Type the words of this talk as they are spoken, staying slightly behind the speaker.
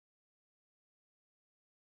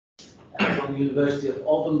I'm from the University of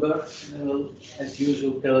Oldenburg, and I will, as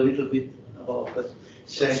usual, tell a little bit about the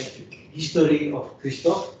scientific history of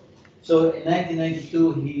Christoph. So in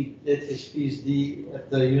 1992, he did his PhD at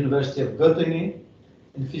the University of Göttingen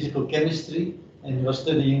in physical chemistry, and he was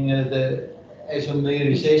studying the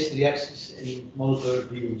isomerization reactions in molecular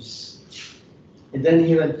beams. And then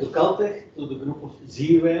he went to Caltech, to the group of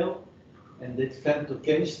Z-Rail, and did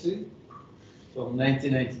femtochemistry from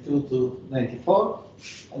 1992 to 94.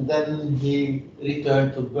 And then he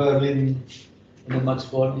returned to Berlin in the Max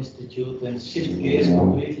Born Institute and shifted gears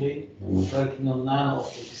completely, working on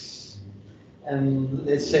nano-optics. And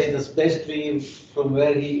let's say that's basically from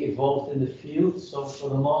where he evolved in the field. So for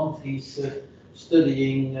the moment, he's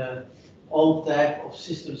studying all type of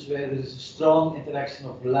systems where there is a strong interaction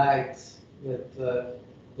of light with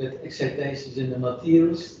excitations in the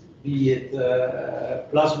materials, be it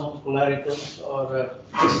plasmons, polaritons, or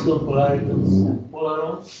exciton polaritons and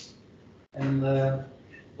polarons. And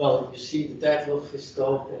well, you see the title of his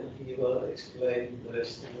talk, and he will explain the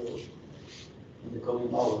rest in the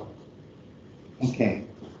coming hour. Okay.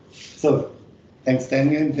 So, thanks,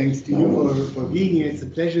 Daniel, and thanks to you for being here. It's a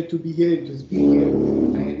pleasure to be here and to speak here.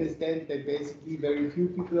 I understand that basically very few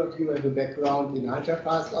people of you have a background in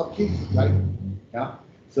ultra-fast optics, right? Yeah.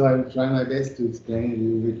 So I'll try my best to explain a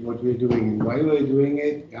little bit what we're doing and why we're doing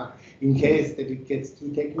it. Yeah. In case that it gets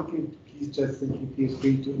too technical, please just simply feel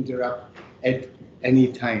free to interrupt at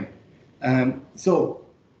any time. Well,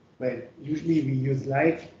 usually we use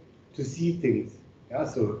light to see things. Yeah.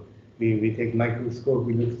 So we take microscope,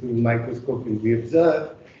 we look through the microscope, and we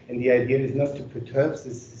observe. And the idea is not to perturb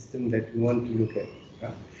the system that we want to look at.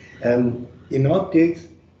 Yeah. In optics,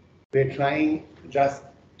 we're trying just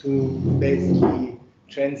to basically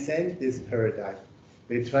transcend this paradigm.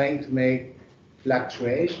 We're trying to make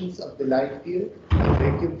fluctuations of the light field,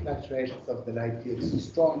 vacuum fluctuations of the light field so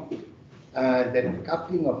strong that the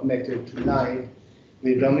coupling of matter to light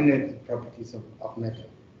will dominate the properties of matter.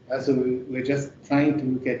 So we're just trying to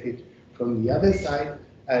look at it from the other side.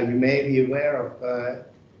 You may be aware of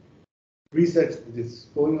research that is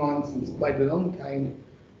going on since quite a long time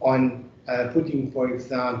on putting, for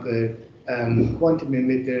example, quantum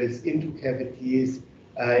emitters into cavities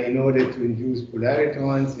in order to induce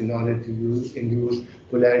polaritons, in order to induce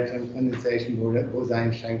polariton condensation,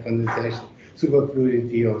 Bose-Einstein condensation,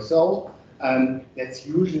 superfluidity or so. That's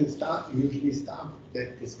usually stuff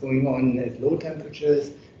that is going on at low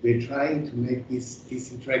temperatures. We're trying to make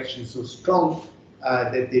these interactions so strong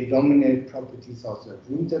that they dominate properties also at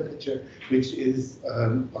room temperature, which is,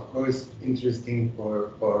 of course, interesting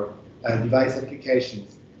for device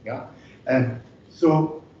applications. Yeah.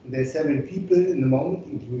 So there's several people in the moment,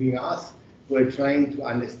 including us, who are trying to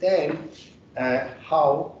understand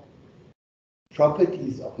how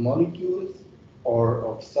properties of molecules or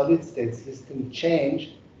of solid-state systems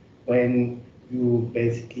change when you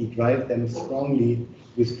basically drive them strongly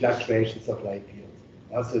with fluctuations of light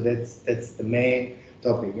fields. So that's the main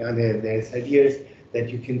topic. There's ideas that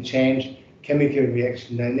you can change chemical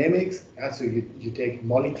reaction dynamics. So you take a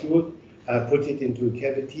molecule, put it into a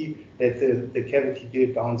cavity, let the cavity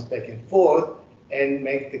field bounce back and forth, and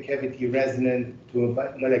make the cavity resonant to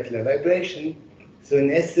a molecular vibration. So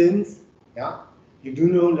in essence, you do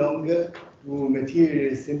no longer do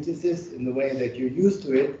material synthesis in the way that you're used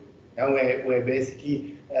to it, where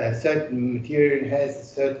basically a certain material has a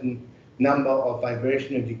certain number of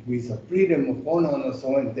vibrational degrees of freedom, of phonon or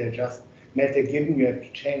so, and they're just matter given. You have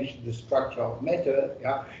to change the structure of matter.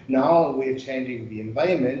 Now we're changing the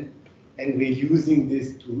environment, and we're using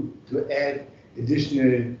this to add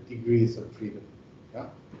additional degrees of freedom.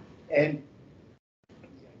 And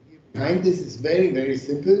the idea behind this is very, very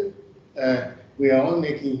simple. We are all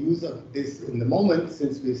making use of this in the moment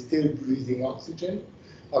since we're still breathing oxygen.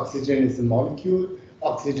 Oxygen is a molecule.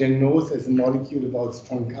 Oxygen knows as a molecule about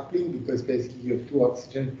strong coupling because basically you have two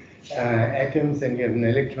oxygen atoms and you have an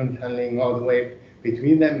electron tunneling all the way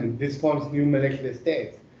between them, and this forms new molecular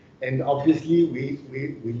states. And obviously we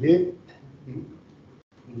live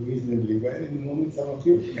reasonably well in the moment, some of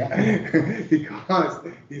you, because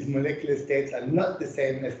these molecular states are not the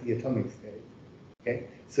same as the atomic state. Okay,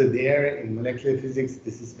 so there in molecular physics,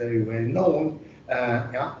 this is very well known.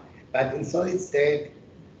 But in solid state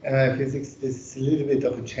physics, this is a little bit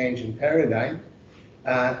of a change in paradigm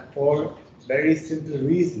for very simple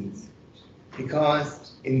reasons.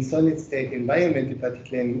 Because in solid state environment,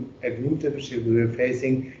 particularly at room temperature, we were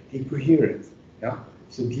facing decoherence.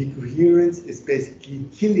 So decoherence is basically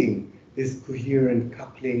killing this coherent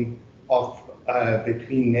coupling of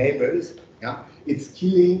between neighbors. It's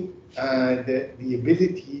killing the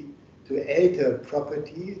ability to alter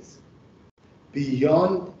properties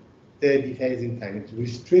beyond the dephasing time. It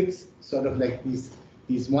restricts sort of like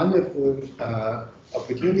these wonderful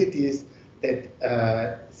opportunities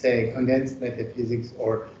that, say, condensed matter physics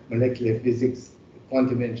or molecular physics,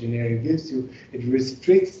 quantum engineering gives you. It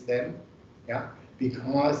restricts them, yeah,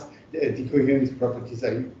 because the coherence properties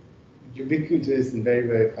are ubiquitous and very,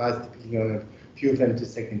 very fast, depending on a few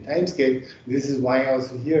femtosecond time scale. This is why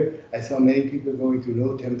also here I saw many people going to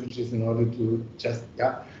low temperatures in order to just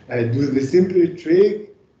do the simple trick,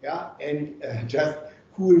 and just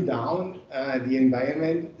cool down the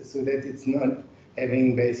environment so that it's not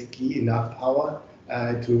having basically enough power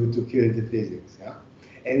to kill the physics. Yeah?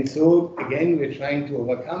 And so again, we're trying to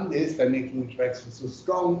overcome this by making interactions so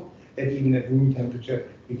strong that even at room temperature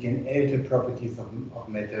we can alter properties of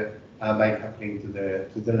matter by coupling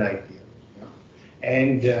to the light field. Yeah?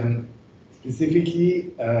 And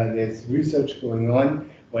specifically, there's research going on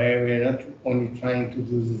where we're not only trying to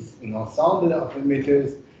do this in ensemble of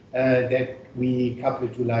emitters that we couple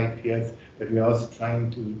to light fields, but we're also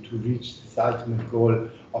trying to reach this ultimate goal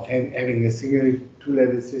of having a single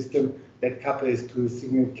two-level system that couples to a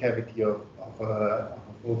single cavity of a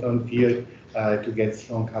photon field to get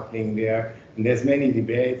strong coupling there. And there's many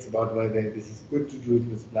debates about whether this is good to do it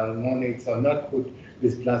with plasmonics or not good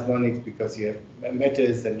with plasmonics because you have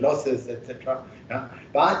matters and losses, etc. Yeah?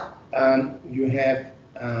 But you have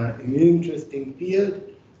an interesting field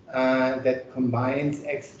that combines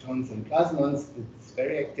excitons and plasmons. It's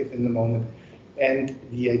very active in the moment. And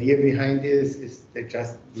the idea behind this is that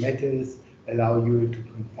just metals allow you to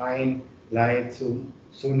confine light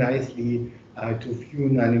so nicely to few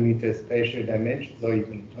nanometer spatial dimensions or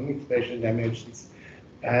even atomic spatial dimensions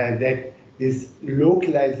that this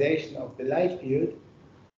localization of the light field,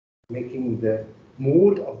 making the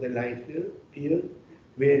mode of the light field,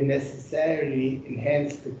 will necessarily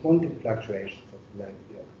enhance the quantum fluctuations of the light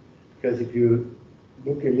field. Because if you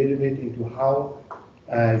look a little bit into how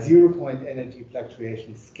zero-point energy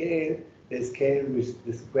fluctuations scale, they scale with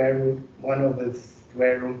the square root, 1 over the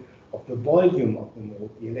square root of the volume of the mode,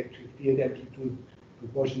 the electric field amplitude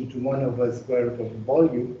proportional to 1 over the square root of the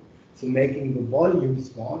volume. So making the volume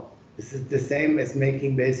small, this is the same as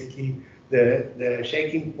making basically the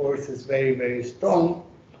shaking forces very, very strong.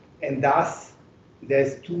 And thus,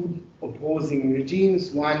 there's two opposing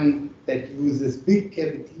regimes, one that uses big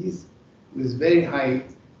cavities with very high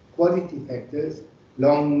quality factors,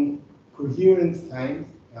 long coherence times,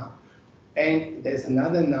 yeah? And there's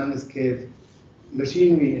another nanoscale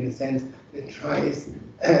machinery in a sense that tries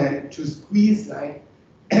to squeeze light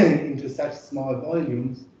into such small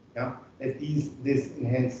volumes, yeah, that this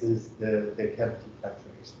enhances the cavity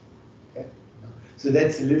fluctuation. Okay? So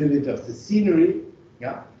that's a little bit of the scenery,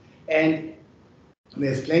 yeah, and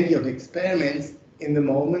there's plenty of experiments in the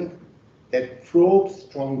moment that probe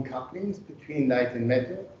strong couplings between light and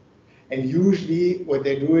matter, and usually what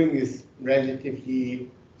they're doing is relatively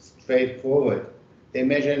straightforward. They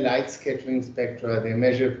measure light scattering spectra, they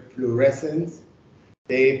measure fluorescence,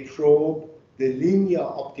 they probe the linear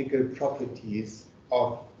optical properties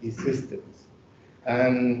of these systems.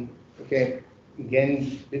 Okay,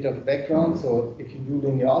 again, a bit of background. So if you do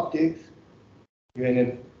linear optics, you're in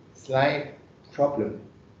a slight problem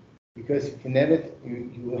because you can never,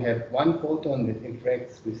 you have one photon that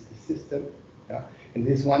interacts with the system, yeah? And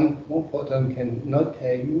this one photon cannot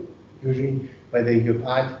tell you usually whether your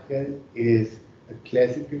particle is a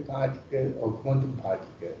classical particle or quantum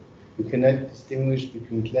particle. You cannot distinguish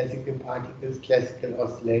between classical particles, classical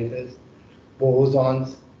oscillators,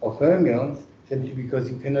 bosons, or fermions, simply because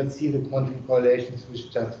you cannot see the quantum correlations with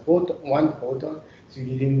just one photon. So you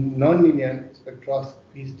need nonlinear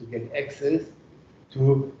spectroscopies to get access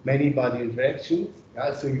to many body interactions.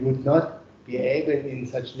 Yeah? So you would not be able in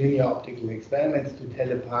such linear optical experiments to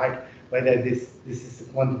tell apart whether this is a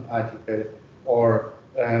quantum particle or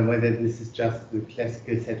whether this is just the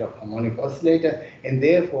classical set of harmonic oscillator, and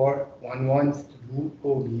therefore one wants to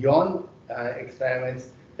go beyond experiments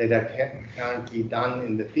that are currently done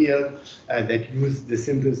in the field that use the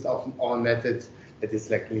simplest of all methods, that is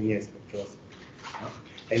like linear spectroscopy.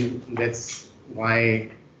 And that's why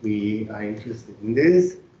we are interested in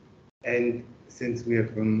this. And since we are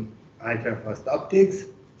from ultra-fast optics,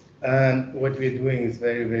 what we're doing is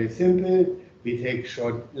very, very simple. We take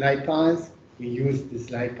short light paths. We use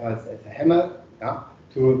this light path as a hammer, yeah,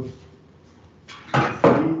 to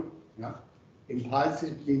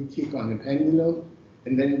impulsively kick on the pendulum,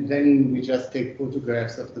 and then we just take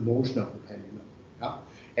photographs of the motion of the pendulum. Yeah?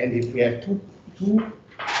 And if we have two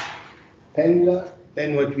pendula,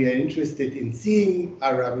 then what we are interested in seeing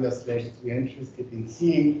are Rabi oscillations. We are interested in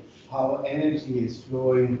seeing how energy is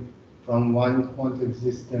flowing from one quantum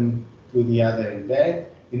system to the other and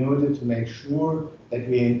back. in order to make sure that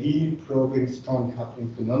we are indeed probing strong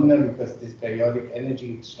coupling phenomena, because this periodic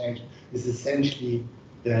energy exchange is essentially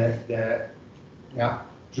the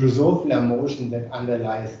Drosophila motion that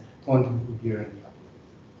underlies quantum coherent coupling.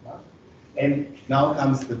 Yeah? And now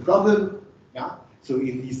comes the problem. Yeah? So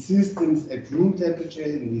in these systems at room temperature,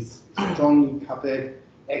 in these strongly coupled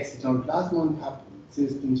exciton-plasmon coupled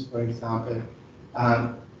systems, for example,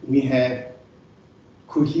 we have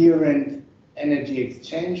coherent energy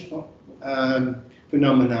exchange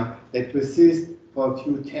phenomena that persist for a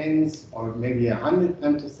few tens or maybe 100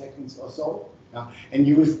 femtoseconds or so. Yeah? And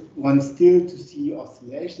you want still to see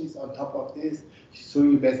oscillations on top of this, so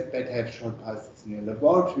you better have short pulses in your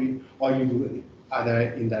laboratory, or you do other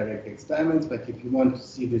indirect experiments. But if you want to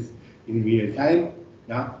see this in real time,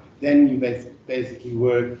 yeah, then you basically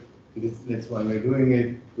work, that's why we're doing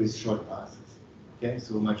it, with short pulses. Okay,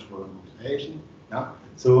 so much for motivation. Yeah?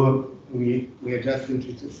 So we are just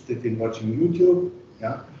interested in watching YouTube.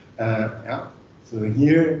 Yeah? So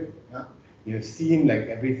here, yeah, you have seen like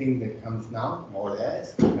everything that comes now, more or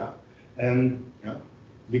less. Yeah? Yeah?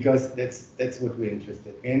 Because that's what we're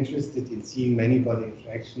interested. We're interested in seeing many-body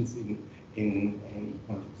interactions in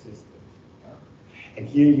quantum systems. Yeah? And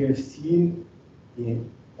here you have seen,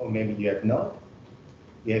 or maybe you have not,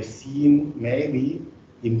 you have seen maybe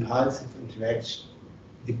impulsive interaction,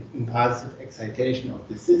 the impulsive excitation of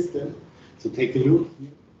the system. So take a look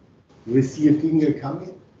here. You will see a finger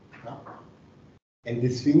coming, yeah? And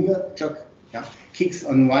this finger kicks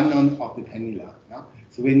on one of the pendula. Yeah?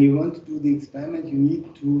 So when you want to do the experiment, you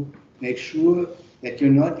need to make sure that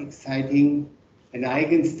you're not exciting an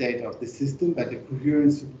eigenstate of the system, but a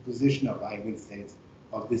coherent superposition of eigenstates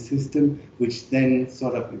of the system, which then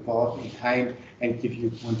sort of evolve in time and give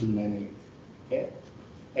you quantum dynamics. Okay?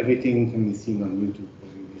 Everything can be seen on YouTube.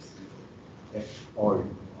 Okay? Or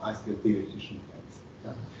ask your theoretician friends.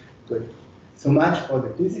 Yeah? Good. So much for the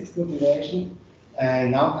physics motivation.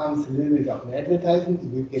 And now comes a little bit of an advertisement. It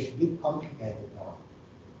will get a bit complicated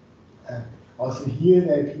now. Also here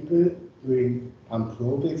there are people doing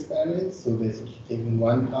probe experiments, so basically taking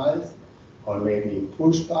one pulse, or maybe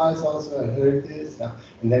push pulse also, I heard this,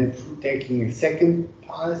 and then taking a second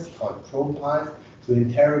pulse called probe pulse to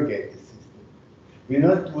interrogate the system. We're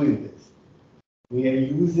not doing this. We are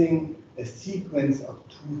using a sequence of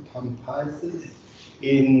two-pump pulses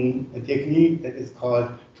in a technique that is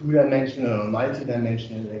called two-dimensional or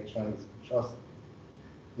multidimensional electronic spectroscopy.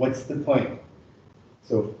 What's the point?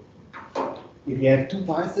 So if you have two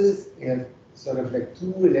pulses, you have sort of like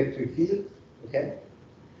two electric fields, okay?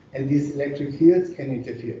 And these electric fields can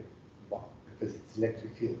interfere, because it's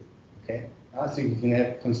electric field, okay? So you can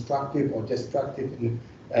have constructive or destructive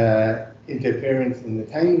interference in the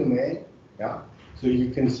time domain, yeah? So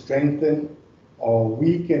you can strengthen or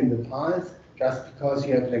weaken the pulse just because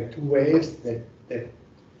you have like two waves that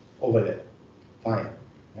overlap, fine,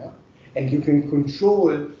 yeah? And you can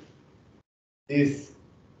control this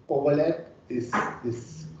overlap,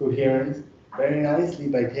 this coherence, very nicely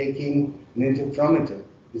by taking an interferometer.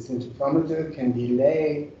 This interferometer can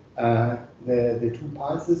delay the two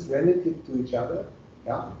pulses relative to each other.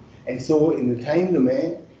 Yeah? And so in the time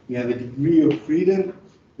domain, you have a degree of freedom,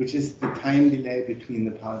 which is the time delay between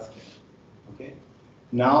the pulses. Okay?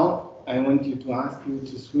 Now, I want you to ask you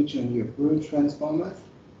to switch on your Fourier transformers.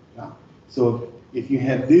 Yeah? So if you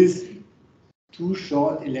have these two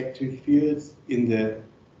short electric fields in the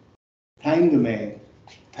time domain,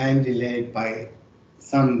 time delayed by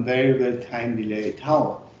some variable time delay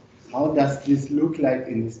tau, how does this look like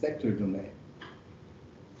in the spectral domain?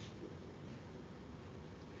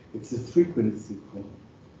 It's a frequency sequence.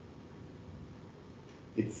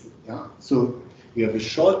 It's, yeah. So you have a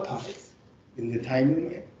short pulse in the time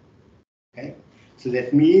domain. Okay? So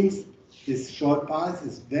that means this short pulse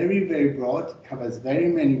is very, very broad, covers very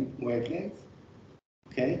many wavelengths.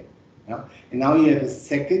 Okay? Yeah? And now you have a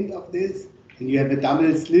second of this, and you have a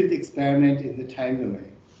double slit experiment in the time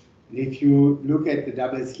domain. And if you look at the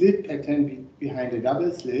double slit pattern behind the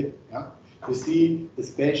double slit, yeah, you see the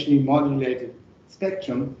spatially modulated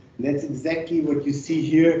spectrum, and that's exactly what you see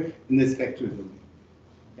here in the spectral domain.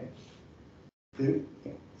 Okay?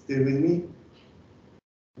 Still with me?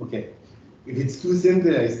 Okay. If it's too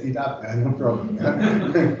simple, I speed up, no problem.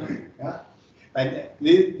 Yeah? But at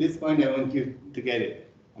this point, I want you to get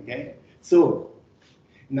it. Okay? So,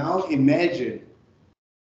 now imagine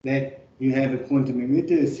that you have a quantum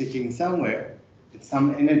emitter sitting somewhere at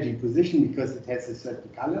some energy position because it has a certain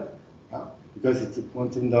color, yeah? Because it's a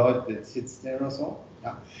quantum dot that sits there or so.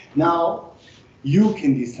 Yeah? Now, you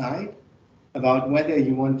can decide about whether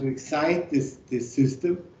you want to excite this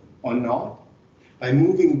system or not by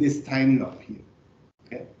moving this time knob here.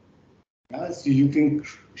 Okay. So you can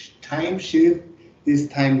time shift this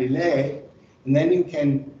time delay, and then you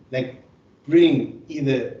can like bring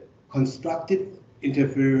either constructive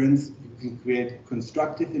interference, you can create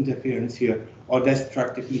constructive interference here, or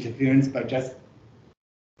destructive interference by just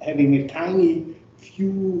having a tiny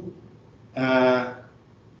few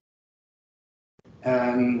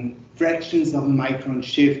fractions of a micron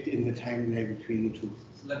shift in the time delay between the two.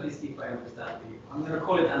 So let me see if I understand you. I'm going to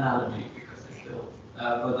call it analogy because it's still,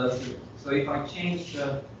 so if I change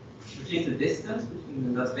the distance between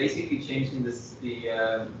them, that's basically changing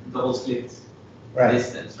the double slit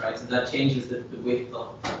distance, right? So that changes the width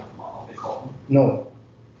of the column. No.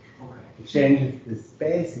 Okay. It changes the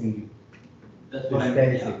spacing. That's what I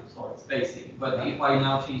mean. Yeah, sorry, spacing. But if I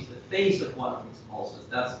now change the phase of one of these pulses,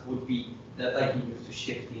 that I can use to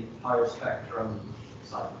shift the entire spectrum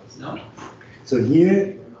sideways. No. So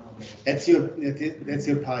here, that's your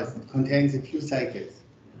pulse. It contains a few cycles.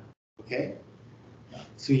 Okay.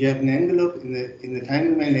 So you have an envelope in the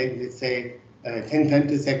time domain. Let's say 10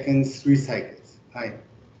 femtoseconds, 3 cycles. Fine.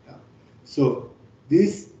 Yeah. So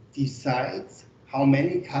this decides how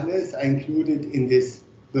many colors are included in this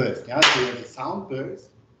burst. Yeah. So you have a sound burst.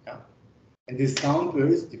 Yeah. And this sound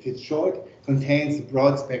burst, if it's short, contains a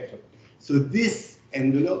broad spectrum. So this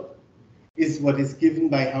envelope is what is given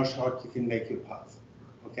by how short you can make your pulse.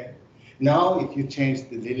 Okay. Now, if you change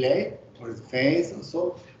the delay or the phase or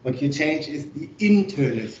so, what you change is the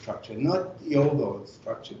internal structure, not the overall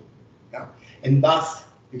structure. Yeah? And thus,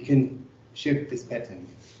 you can shift this pattern.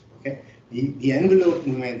 Okay. The envelope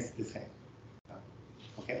remains the same. Yeah?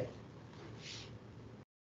 Okay.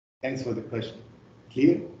 Thanks for the question.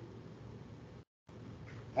 Clear?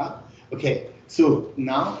 Yeah? Okay. So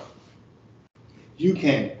now you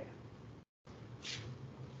can.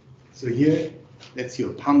 So here, that's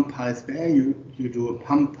your pump pulse pair. You do a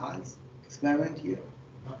pump pulse experiment here,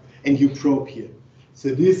 and you probe here. So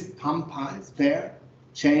this pump pulse pair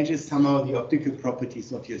changes somehow the optical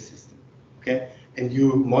properties of your system. Okay, and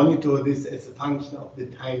you monitor this as a function of the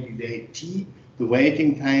time delay t, the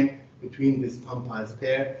waiting time between this pump pulse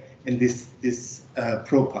pair and this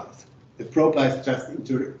probe pulse. The probe pulse just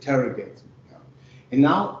interrogates. And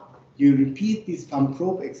now you repeat these pump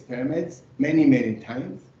probe experiments many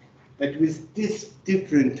times, but with this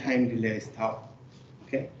different time delays tau.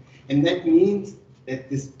 Okay, and that means that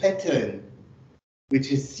this pattern,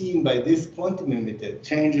 which is seen by this quantum emitter,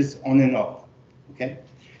 changes on and off. Okay,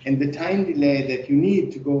 and the time delay that you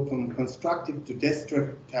need to go from constructive to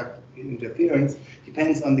destructive interference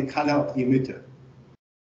depends on the color of the emitter.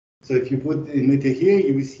 So if you put the emitter here,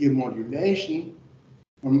 you will see a modulation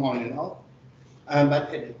from on and off,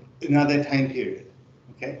 but at another time period.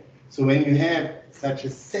 Okay, so when you have such a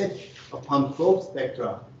set of pump probe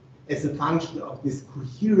spectra as a function of this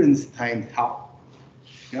coherence time tau,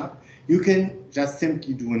 yeah, you can just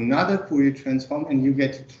simply do another Fourier transform and you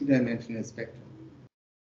get a two-dimensional spectrum.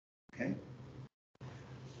 Okay.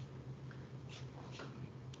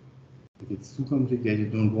 If it's too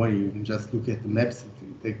complicated, don't worry. You can just look at the maps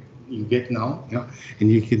that you get now, yeah, and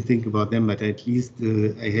you can think about them. But at least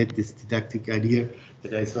I had this didactic idea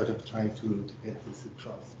that I sort of tried to get this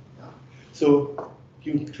across. Yeah. So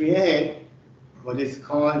you create what is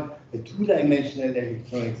called a two-dimensional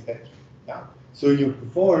electronic spectrum. Yeah. So you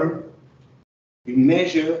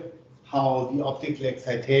measure how the optical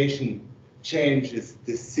excitation changes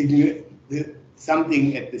the signal,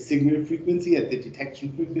 something at the signal frequency, at the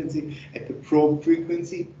detection frequency, at the probe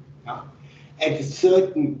frequency, yeah, at a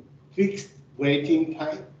certain fixed waiting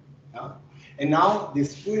time. Yeah. And now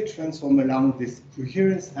this Fourier transform along this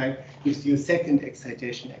coherence time gives you a second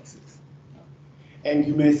excitation axis. Yeah. And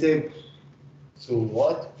you may say, so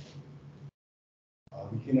what?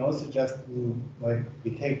 We can also just do, like,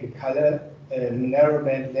 we take a color, a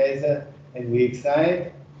narrowband laser, and we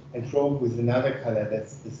excite and probe with another color.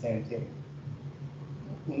 That's the same thing.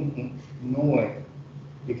 No way,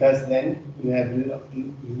 because then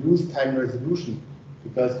you lose time resolution,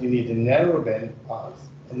 because you need a narrowband pulse,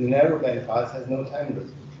 and the narrowband pulse has no time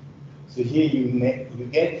resolution. So here you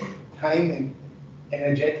get time and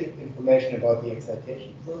energetic information about the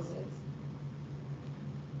excitation process,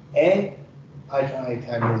 and ultra-high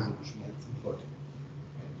time resolution. That's important.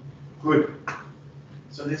 Good.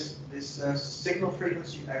 So this signal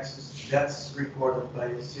frequency axis, that's recorded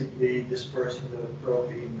by simply dispersing the probe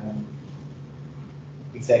beam.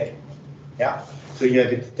 Exactly. Yeah. So you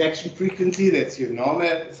have a detection frequency, that's your normal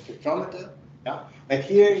spectrometer. Yeah. But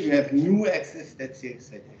here you have a new axis, that's the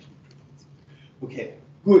excitation frequency. Okay.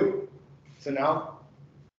 Good. So now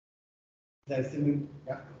that's the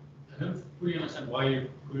yeah. I don't fully understand why you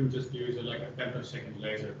couldn't just use like a femtosecond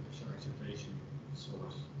laser for excitation.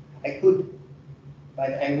 source. I could,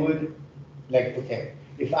 but I would, like, okay,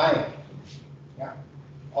 if I, yeah,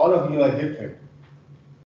 all of you are different.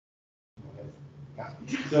 Yeah.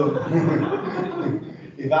 So,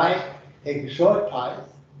 if I take a short pulse,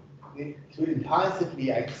 to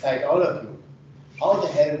impulsively excite all of you, how the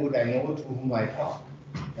hell would I know to whom I talk?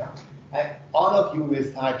 Yeah? All of you will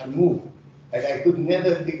start to move. But I could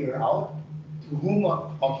never figure out to whom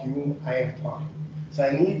of you I am talking. So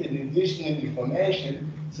I need an additional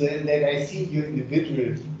information so that I see you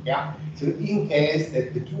individually. Yeah? So in case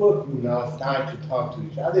that the two of you now start to talk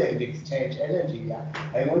to each other and exchange energy, yeah,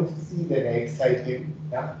 I want to see that I excite him,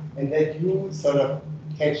 yeah, and that you sort of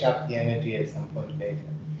catch up the energy at some point later.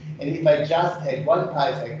 And if I just had one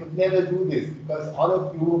pulse, I could never do this because all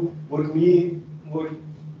of you would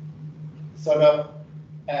sort of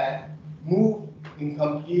move in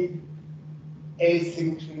complete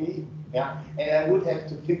asynchrony, yeah, and I would have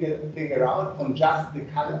to figure out from just the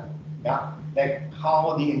color, yeah, like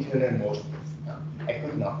how the internal motion is. Yeah? I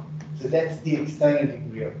could not. So that's the external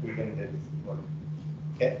degree of freedom that is important.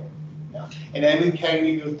 Okay, yeah, and I will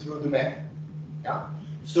carry you through the math. Yeah,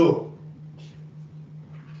 so.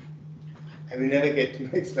 I will never get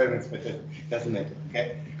to experiments, but it doesn't matter.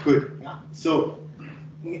 Okay, good. Yeah. So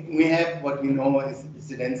we have what we know is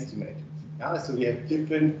the density matrix. Yeah? So we have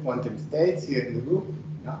different quantum states here in the group.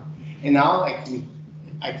 Yeah? And now I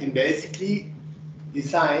can basically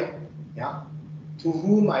decide, yeah, to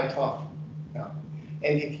whom I talk. Yeah?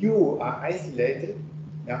 And if you are isolated,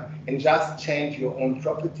 yeah, and just change your own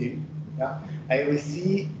property, yeah, I will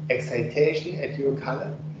see excitation at your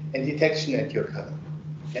color and detection at your color.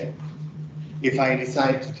 Okay? If I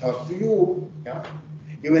decide to talk to you, yeah,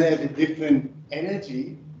 you will have a different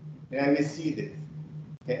energy, and I will see this.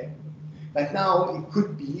 Okay? But now it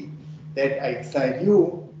could be that I excite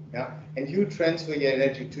you, yeah, and you transfer your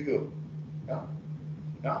energy to you. Yeah?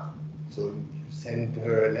 Yeah? So you send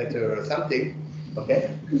her a letter or something,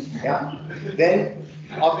 okay? Yeah? Then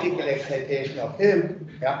optical excitation of him,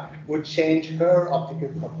 yeah, would change her optical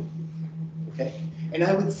properties. Okay? And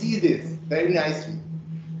I would see this very nicely.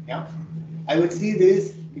 Yeah? I would see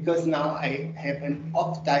this because now I have an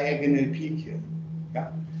off-diagonal peak here. Yeah?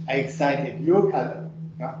 I excite at your color,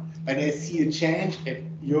 yeah? But I see a change at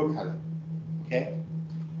your color. Okay?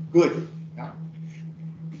 Good. Yeah?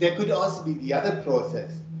 There could also be the other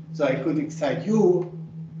process. So I could excite you,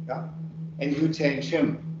 yeah? And you change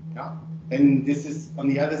him. Yeah? And this is on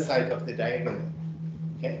the other side of the diagonal.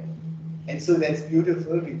 Okay? And so that's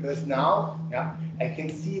beautiful because now, yeah, I can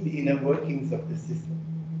see the inner workings of the system.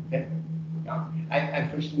 Okay? Yeah.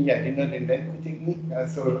 Unfortunately, I did not invent the technique, but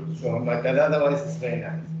otherwise it's very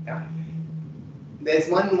nice. Yeah. There's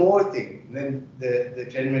one more thing, then the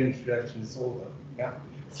general introduction is over. Yeah.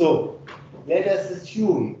 So let us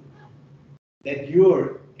assume that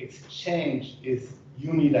your exchange is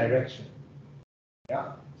unidirectional.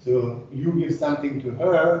 Yeah. So you give something to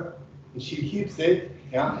her, and she keeps it,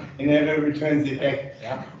 yeah, and never returns it back.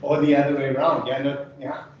 Yeah. Or the other way around. Yeah. Not,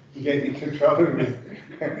 yeah. You get into trouble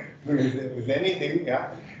with anything,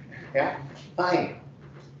 yeah, yeah, fine.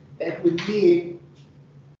 That would mean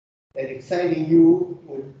that exciting you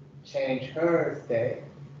would change her state,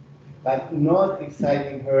 but not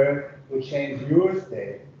exciting her would change your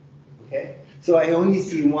state. Okay, so I only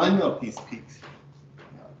see one of these peaks.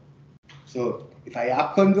 So if I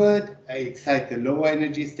upconvert, I excite the lower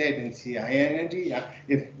energy state and see higher energy. Yeah?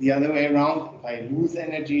 If the other way around, if I lose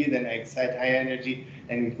energy, then I excite higher energy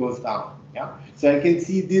and it goes down. Yeah? So I can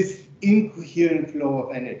see this incoherent flow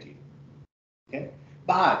of energy. Okay?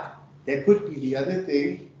 But there could be the other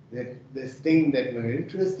thing, that this thing that we're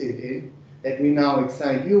interested in, that we now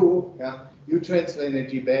excite you, yeah? You transfer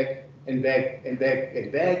energy back and back and back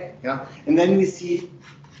and back, yeah? And then we see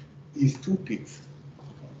these two peaks.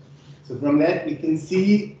 So from that we can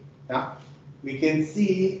see, we can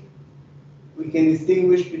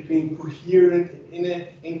distinguish between coherent and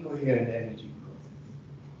incoherent energy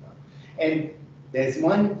processes. And there's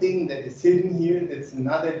one thing that is hidden here, that's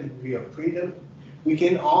another degree of freedom. We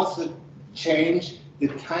can also change the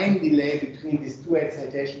time delay between these two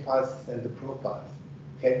excitation pulses and the profiles.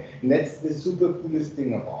 Okay, and that's the super coolest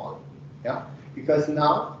thing of all. Yeah, because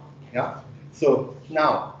now, yeah, so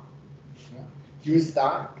now, yeah, you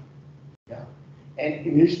start. Yeah. And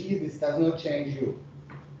initially, this does not change you.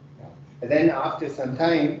 Yeah. And then after some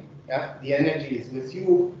time, yeah, the energy is with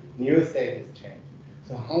you, and your state is changed.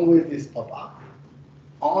 So how will this pop up?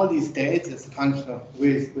 All these states, as a function of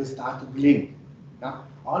will start to blink. Yeah.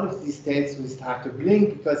 All of these states will start to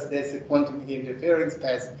blink because there's a quantum interference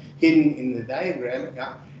path hidden in the diagram.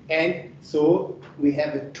 Yeah. And so we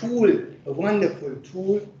have a tool, a wonderful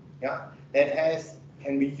tool, yeah, that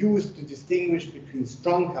can be used to distinguish between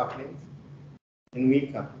strong couplings and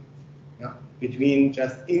weak couplings, yeah, between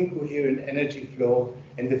just incoherent energy flow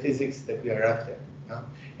and the physics that we are after. Yeah.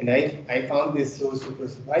 And I found this so super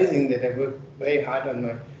surprising that I worked very hard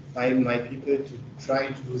on my people to try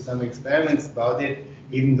to do some experiments about it,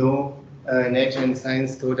 even though Nature and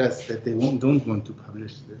Science told us that they don't want to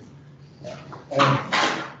publish this. Yeah.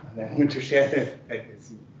 And I want to share that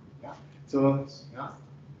with you. Yeah. So, yeah,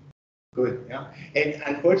 good. Yeah. And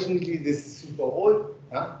unfortunately, this is super old,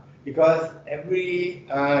 yeah, because every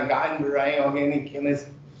garden variety organic chemist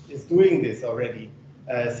is doing this already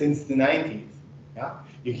since the 90s. Yeah.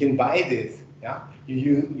 You can buy this. Yeah.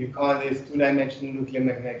 You call this two-dimensional nuclear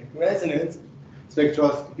magnetic resonance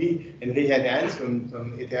spectroscopy, and Richard Ernst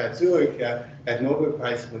from ETH Zurich got Nobel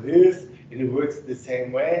Prize for this, and it works the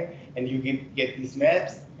same way, and you get these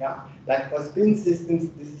maps. Yeah. Like for spin systems,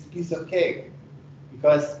 this is a piece of cake,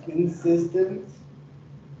 because spin systems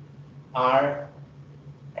are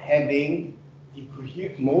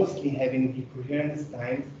mostly having decoherence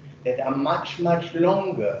times that are much, much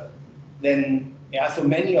longer than, so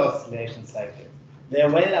many oscillation cycles. They're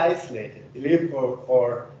well isolated. They live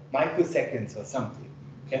for microseconds or something.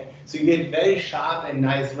 Okay, so you get very sharp and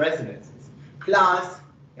nice resonances. Plus,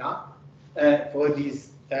 for these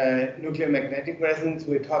nuclear magnetic resonance,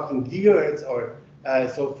 we're talking gigahertz or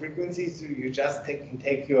so frequencies. So you just can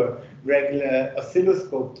take your regular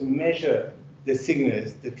oscilloscope to measure the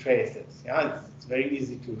signals, the traces. Yeah, it's very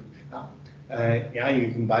easy to.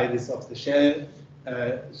 You can buy this off the shelf,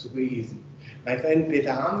 super easy. My friend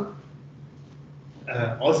Peter Hamm,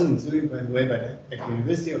 also in Zurich, by the way, at the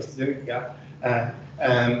University of Zurich, got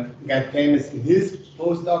famous in his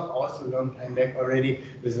postdoc, also a long time back already,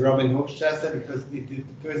 with Robin Hochstrasser, because he did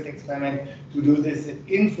the first experiment to do this at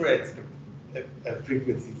infrared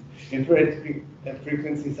frequencies. Infrared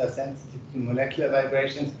frequencies are sensitive to molecular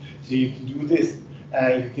vibrations, so you can do this,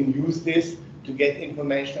 you can use this to get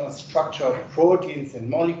information on structure of proteins and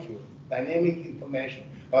molecules, dynamic information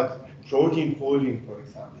about protein folding, for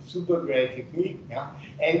example. Super great technique, yeah,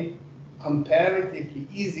 and comparatively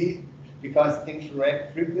easy because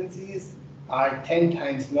infrared frequencies are 10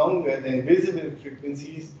 times longer than visible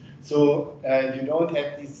frequencies, so you don't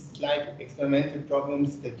have these slight experimental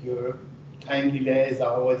problems that your time delays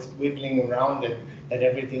are always wiggling around, that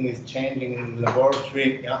everything is changing in the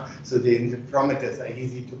laboratory. Yeah? So the interferometers are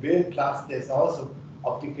easy to build, plus there's also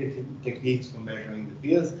optical techniques for measuring the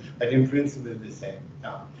fields, but in principle the same.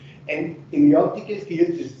 Yeah? And in the optical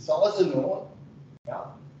field, this is also known. Yeah?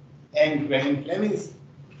 And Graham Fleming's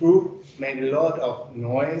group made a lot of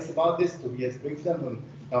noise about this. Tobias Brixner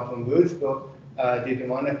from Würzburg did a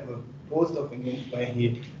wonderful postdoc where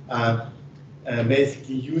he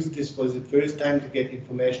basically used this for the first time to get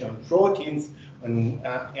information on proteins,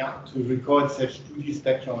 to record such 2D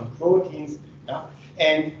spectra on proteins. Yeah?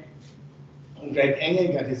 And Greg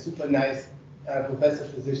Engel got a super nice professor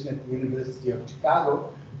position at the University of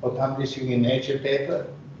Chicago for publishing a Nature paper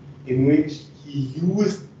in which he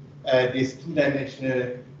used this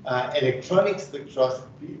two-dimensional electronic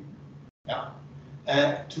spectroscopy,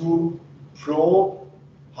 to probe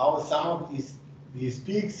how some of these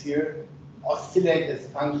peaks here oscillate as a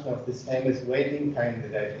function of this famous waiting time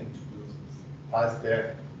that I've introduced, past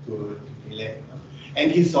there to the left.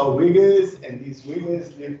 And he saw wiggles, and these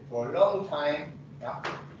wiggles lived for a long time. Yeah?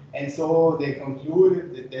 And so they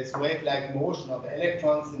concluded that there's wave-like motion of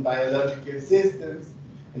electrons in biological systems,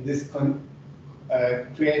 and this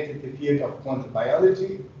created the field of quantum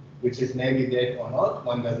biology, which is maybe dead or not,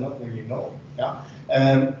 one does not really know. Yeah?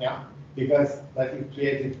 But it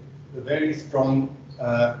created a very strong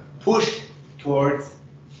push towards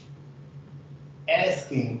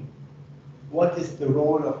asking what is the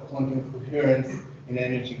role of quantum coherence in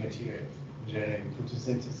energy materials, generally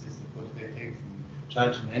photosynthesis and photovoltaics,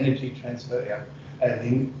 charge and energy transfer. Yeah.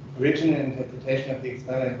 The original interpretation of the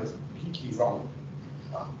experiment was completely wrong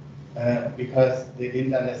because they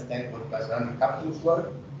didn't understand what quadrant couplings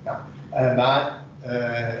were. Yeah. But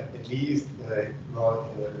at least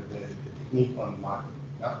brought the technique on the market.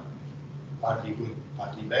 Yeah. Partly good,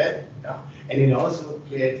 partly bad. Yeah. And it also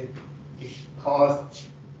it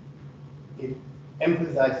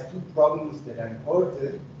emphasized two problems that are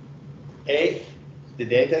important. A, the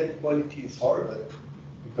data quality is horrible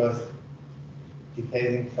because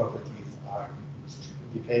dephasing properties are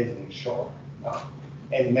dephasing short.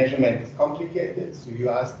 And measurement is complicated, so you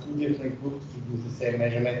ask two different groups to do the same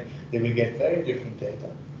measurement, they will get very different data.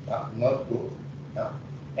 Not good.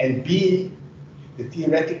 And B, the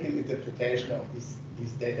theoretical interpretation of this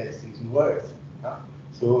data is even worse.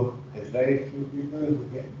 So there's very few people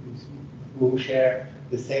who share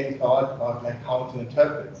the same thought about like how to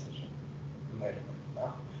interpret such a measurement.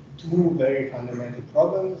 Yeah? Two very fundamental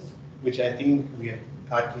problems, which I think we have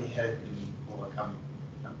partly helped in overcoming.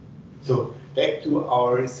 Yeah? So back to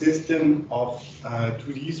our system of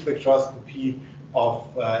 2D spectroscopy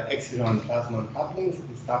of exciton plasmon couplings,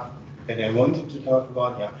 the stuff that I wanted to talk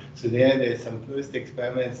about. Yeah. So there's some first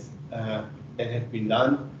experiments that have been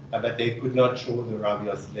done, but they could not show the Rabi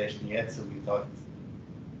oscillation yet, so we thought.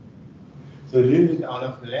 So a little bit out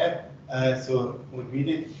of the lab. So what we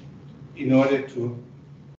did in order to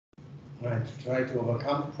try to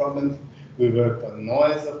overcome problems, we worked on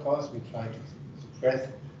noise, of course. We tried to suppress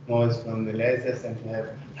noise from the lasers and to have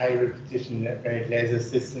high repetition rate laser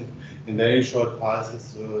systems in very short pulses,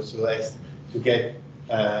 so as to get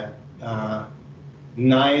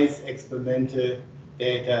nice experimental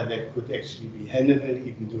data that could actually be handleable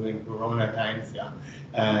even during Corona times, yeah,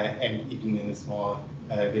 and even in a small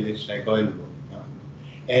village like Oldenburg.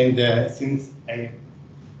 Yeah. And since I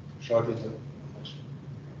shorted the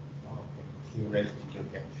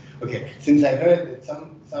okay, since I heard that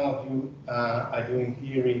some of you are doing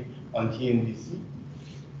theory on TNDC,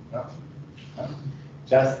 yeah,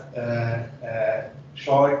 just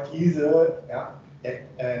short teaser, yeah,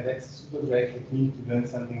 that's a super great technique to learn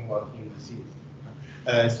something about TNDC.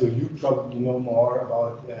 So you probably know more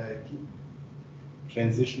about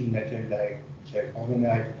transition metal like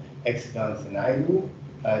carbonate excitons than I do.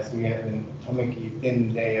 So we have an atomically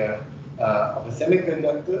thin layer of a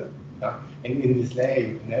semiconductor, yeah? And in this layer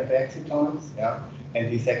you can have excitons, yeah?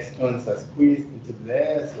 And these excitons are squeezed into the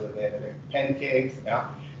layer, so they're like pancakes, yeah?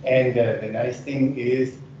 And the nice thing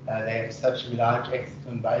is they have such a large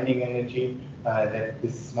exciton binding energy that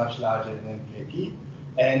this is much larger than KT.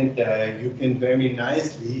 And you can very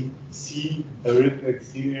nicely see a rippled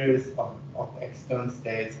series of exciton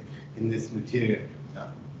states in this material. Yeah?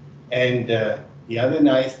 And the other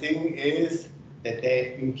nice thing is that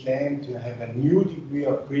they've been claimed to have a new degree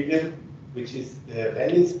of freedom, which is the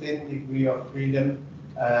valley spin degree of freedom.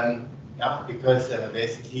 Yeah, because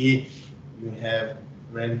basically you have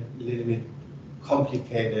a little bit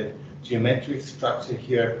complicated geometric structure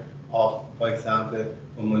here of, for example,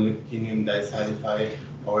 a molybdenum disulfide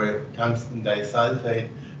or a tungsten disulfide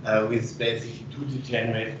with basically two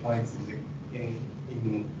degenerate points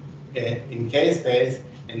in K-space,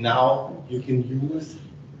 and now you can use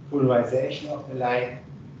polarization of the light,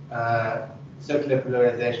 circular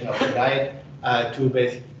polarization of the light to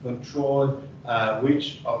basically control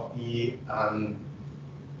which of the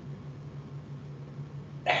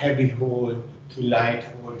heavy hole to light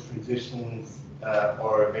hole transitions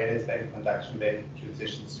or valence band conduction band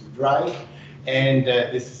transitions to drive. And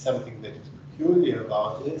this is something that is peculiar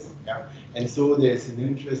about this. Yeah? And so there's an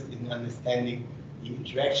interest in understanding the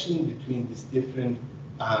interaction between these different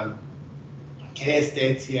K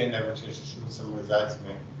states here, and I will just show some results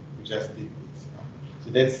we just did this.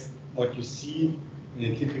 So that's what you see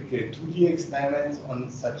in a typical 2D experiment on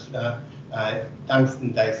such a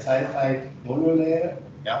tungsten disulfide monolayer.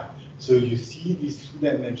 Yeah? So you see these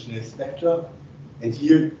two-dimensional spectra, and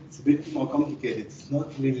here it's a bit more complicated. It's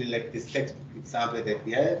not really like this textbook example that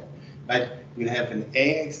we have, but you have an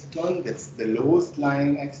A exciton, that's the lowest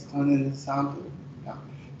lying exciton in the sample. Yeah?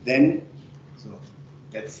 Then, so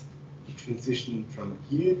that's the transition from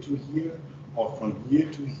here to here, or from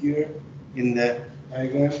here to here in the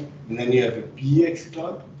diagram. And then you have a B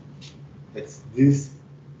exciton, that's this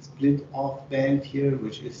split off band here,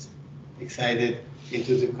 which is excited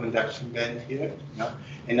into the conduction band here. Yeah?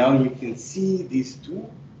 And now you can see these two.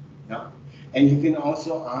 Yeah? And you can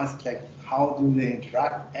also ask, like, how do they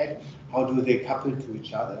interact, how do they couple to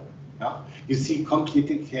each other? Yeah? You see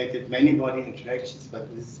complicated many-body interactions,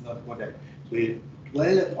 but this is not what I will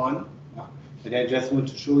dwell upon. Yeah? But I just want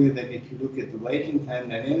to show you that if you look at the waiting time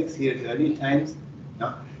dynamics here at early times,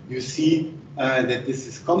 yeah, you see that this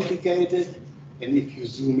is complicated. And if you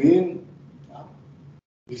zoom in, yeah,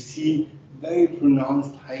 you see very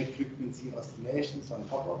pronounced high-frequency oscillations on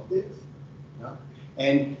top of this. Yeah?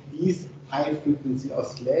 And these high-frequency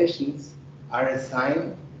oscillations are a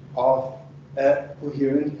sign of a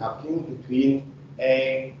coherent coupling between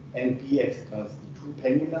A and B excitons. The two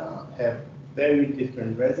pendula have very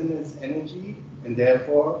different resonance energy, and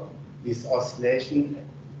therefore these oscillations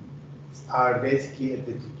are basically at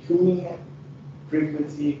the detuning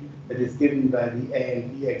frequency that is given by the A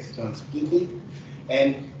and B exciton splitting.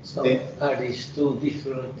 And so are these two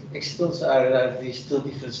different excitons, are these two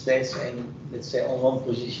different states, and let's say on one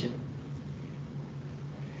position?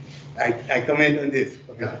 I comment on this.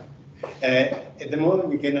 Okay. At the moment,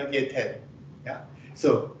 we cannot yet tell. Yeah.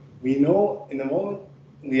 So we know in the moment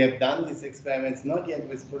we have done these experiments not yet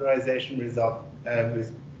with polarization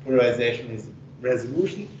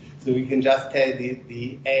resolution, so we can just tell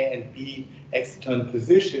the A and B exciton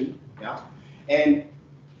position. Yeah, and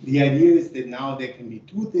the idea is that now there can be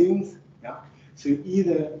two things. Yeah, so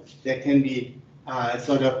either there can be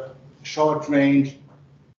sort of short-range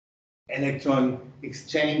electron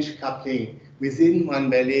exchange coupling within one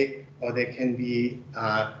valley, or there can be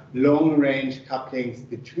long-range couplings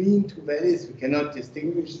between two valleys. We cannot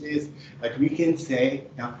distinguish this, but we can say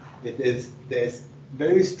that there's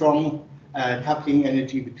very strong coupling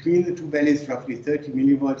energy between the two valleys. Roughly 30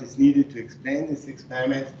 millivolt is needed to explain this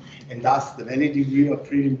experiment, and thus the valley degree of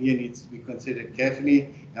freedom here needs to be considered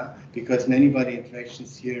carefully, because many body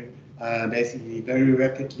interactions here basically very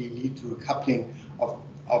rapidly lead to a coupling of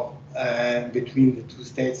between the two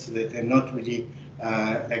states, so that they're not really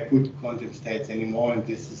like good quantum states anymore, and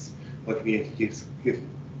this is what we have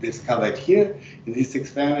discovered here in these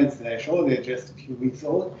experiments that I showed. They're just a few weeks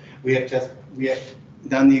old. We have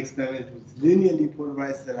done the experiment with linearly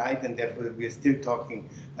polarized light, and therefore we are still talking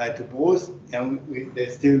to both, and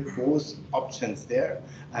there's still both options there,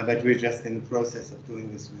 but we're just in the process of doing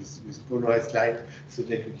this with polarized light, so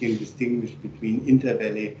that we can distinguish between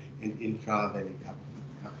inter-valley and intra-valley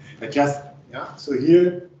coupling. But just, so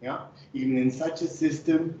here, even in such a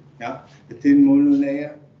system, a thin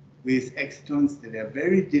monolayer with excitons that are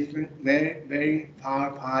very different, very far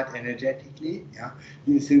apart energetically,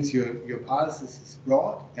 since your pulses is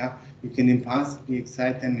broad, you can impassively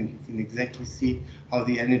excite them, and you can exactly see how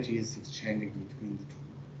the energy is exchanging between the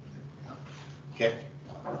two.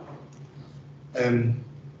 Okay.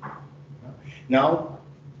 Now,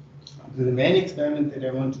 the main experiment that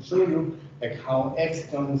I want to show you, like how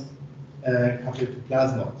excitons couple to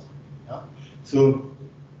plasmons. So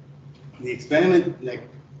the experiment, like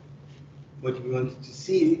what we wanted to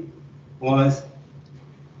see was,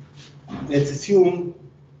 let's assume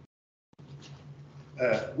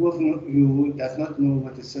who of you does not know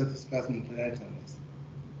what a surface plasmon polaton is?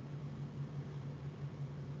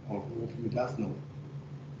 Or who of you does know?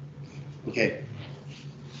 Okay.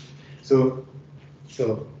 So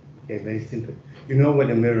okay, very simple. You know what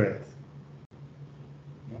a mirror is.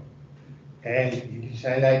 And you can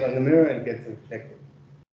shine light on the mirror and it gets reflected.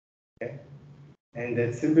 Okay? And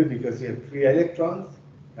that's simple because you have free electrons,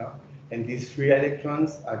 and these free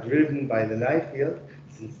electrons are driven by the light field.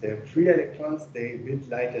 Since they're free electrons, they emit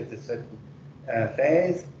light at a certain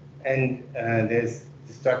phase, and there's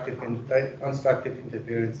destructive and constructive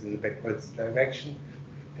interference in the backwards direction,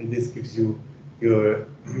 and this gives you your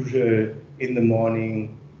usual in the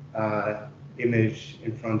morning image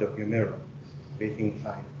in front of your mirror. Everything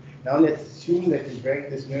fine. Now let's assume that you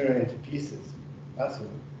break this mirror into pieces. So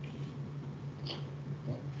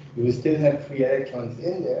you will still have free electrons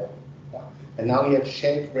in there, and now you have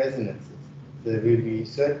shaped resonances. There will be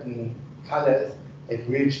certain colors at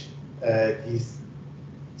which these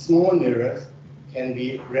small mirrors can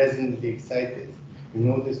be resonantly excited. You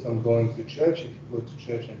know this from going to church, if you go to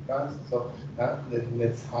church in France. So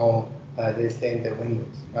that's how they stain their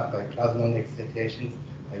windows, by plasmon excitations,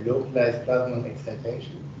 by localized plasmon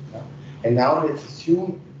excitation. And now let's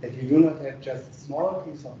assume that you do not have just a small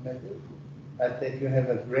piece of metal, but that you have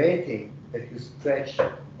a grating that you stretch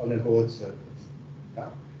on a gold surface.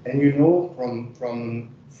 And you know from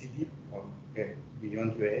CD, okay,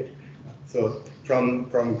 beyond your age, so from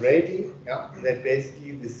grating, that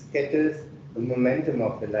basically this scatters the momentum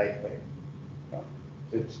of the light wave.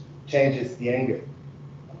 So it changes the angle.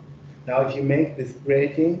 Now if you make this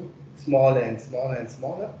grating smaller and smaller and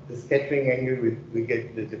smaller, the scattering angle, we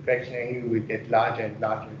get the diffraction angle, we get larger and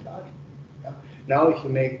larger and larger. Now if you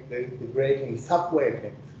make the grating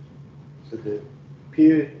sub-wavelength, so the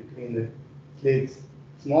period between the slits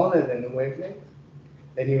smaller than the wavelength,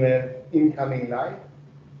 then you have incoming light.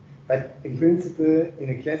 But in principle, in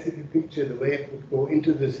a classical picture, the wave would go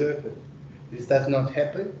into the surface. This does not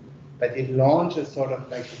happen, but it launches sort of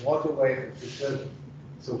like a water wave at the surface,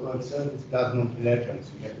 so-called surface plasmon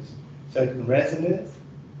penetrance. You have a certain resonance,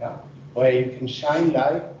 where you can shine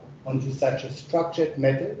light onto such a structured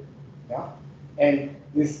metal, and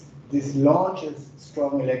this launches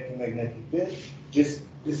strong electromagnetic field. This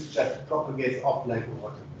just propagates off like a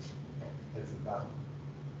water wave. That's a plasma.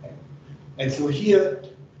 And so here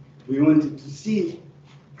we wanted to see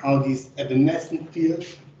how these evanescent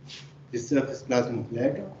fields, the surface plasmon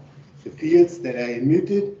polaton, the fields that are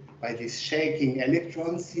emitted by these shaking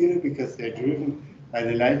electrons here, because they're driven by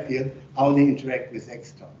the light field, how they interact with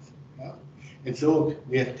excitons. And so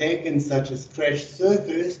we have taken such a stretched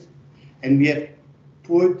surface, and we have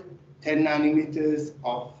put 10 nanometers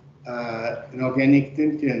of an organic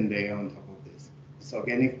thin film layer on top of this. this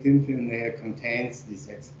organic thin film layer contains this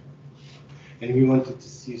exciton. And we wanted to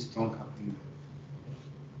see strong coupling.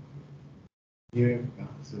 Here,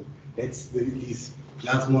 so that's these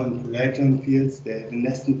plasma and polariton fields, the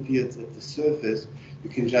evanescent fields at the surface. You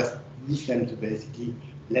can just use them to basically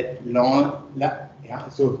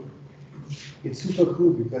so it's super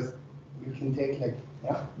cool because you can take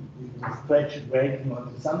you can stretch it breaking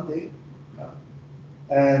onto something,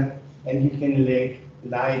 and you can let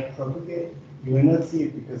light propagate. You will not see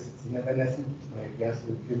it because it's an evanescent wave.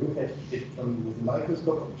 So if you look at it with a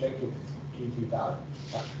microscope objective, it's completely dark.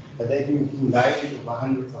 But then you can light it over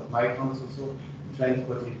hundreds of microns or so,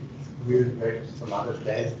 transport it to some other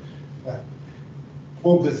place,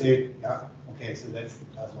 focus it. Okay, so that's the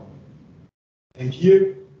plasma. And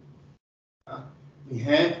here we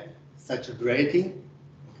have such a grating.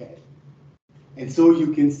 Okay, and so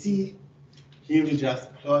you can see here we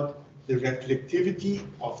just plot the reflectivity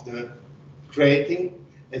of the grating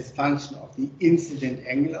as a function of the incident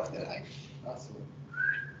angle of the light. So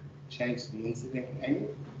change the incident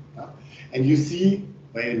angle. And you see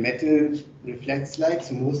where metal reflects light,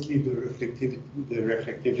 so mostly the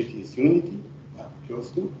reflectivity is unity,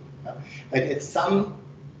 close to. But at some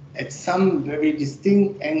very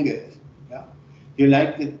distinct angles, your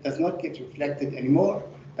light does not get reflected anymore,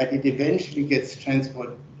 but it eventually gets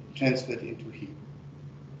transferred into heat.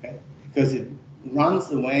 Okay? Because it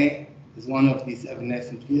runs away as one of these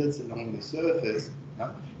evanescent fields along the surface,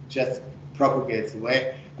 just propagates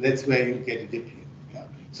away, and that's where you get a dip here.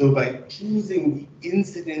 So by choosing the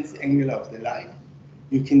incidence angle of the light,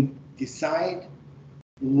 you can decide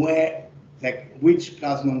which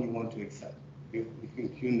plasmon you want to excite. You can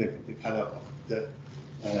tune the color of the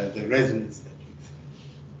resonance that you excite.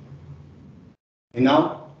 And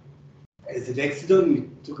now, as an exciton, we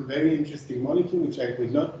took a very interesting molecule, which I will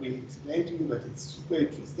not really explain to you, but it's super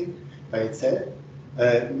interesting by itself.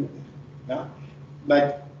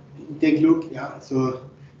 But take a look, so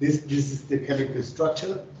this is the chemical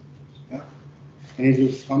structure, and it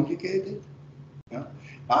looks complicated,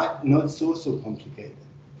 but not so complicated,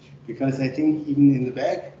 because I think even in the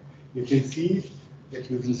back you can see that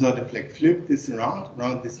you can sort of flip this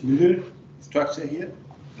around this middle structure here.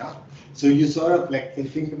 So you sort of can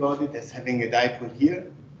think about it as having a dipole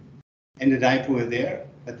here and a dipole there,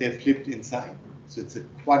 but they're flipped inside. So it's a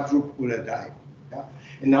quadrupolar dipole.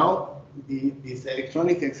 And now these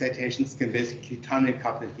electronic excitations can basically tunnel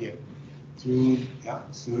couple here through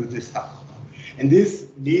this stuff. And this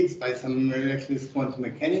leads by some miraculous quantum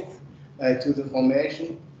mechanics to the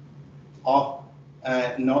formation of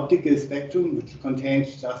an optical spectrum which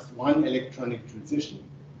contains just one electronic transition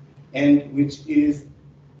and which is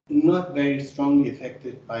not very strongly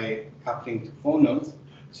affected by coupling to phonons.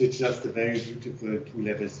 So it's just a very beautiful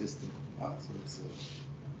two-level system. So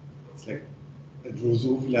it's like a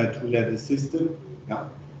Drosophila two-level system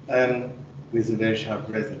with a very sharp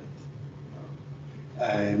resonance.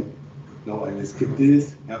 No, I will skip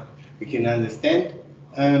this. We can understand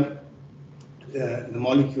the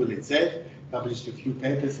molecule itself. Published a few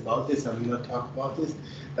papers about this. I will not talk about this,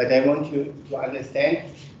 but I want you to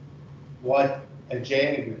understand what a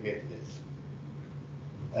J aggregate is.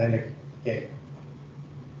 Okay.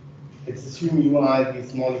 Let's assume you are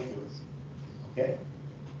these molecules. Okay.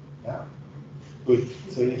 Good.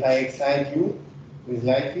 So if I excite you with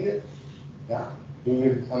light field, you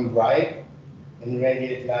will become bright and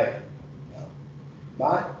radiate light.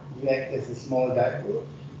 But you act as a small dipole,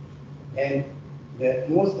 and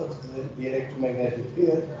most of the electromagnetic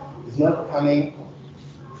field is not coming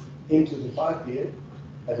into the far field,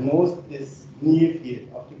 but most is near field,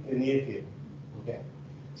 optical near field. Okay.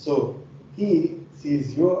 So he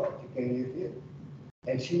sees your optical near field,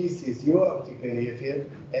 and she sees your optical near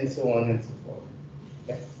field, and so on and so forth.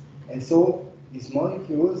 Okay. And so these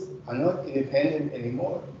molecules are not independent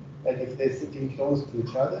anymore, but if they're sitting close to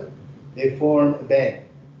each other, they form a band.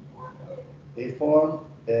 They form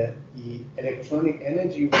the electronic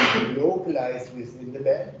energy will be localized within the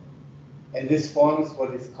band, and this forms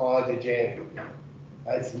what is called a J aggregate.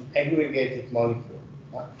 It's an aggregated molecule.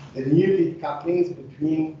 The near-field couplings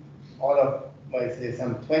between all of, say,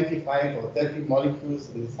 some 25 or 30 molecules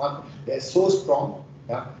in the sun, they're so strong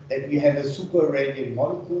that we have a super radiant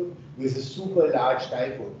molecule with a super large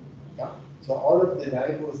dipole. So all of the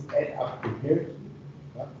dipoles add up to here,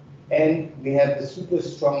 and we have the super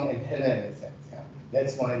strong antenna in a sense.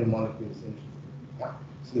 That's why the molecule is interesting.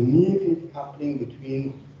 So near-field coupling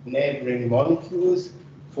between neighboring molecules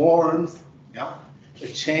forms a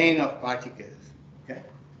chain of particles. Okay?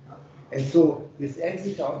 And so this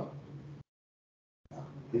exciton,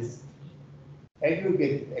 this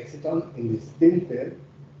aggregated exciton in this thin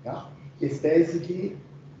film, is basically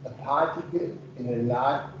a particle in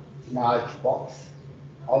a large box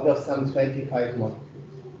out of some 25 molecules.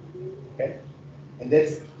 Okay? And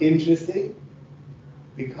that's interesting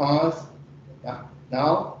because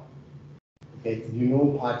now, okay, you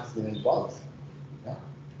know particles in a box. Yeah?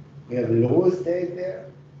 We have a lower state there,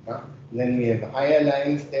 yeah? And then we have a higher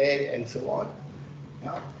lying state and so on.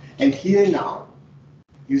 Yeah? And here now,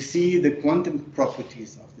 you see the quantum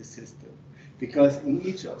properties of the system. Because in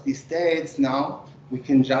each of these states now, we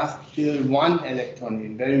can just fill one electron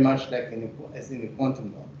in, very much like as in a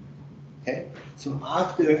quantum dot. Okay? So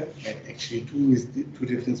after, actually two is two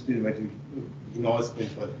different spin, but you know spin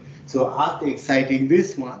for it. So after exciting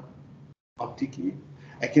this one, optically,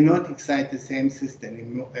 I cannot excite the same system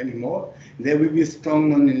anymore. There will be a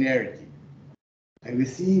strong nonlinearity. And we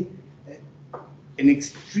see an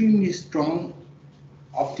extremely strong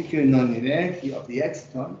optical nonlinearity of the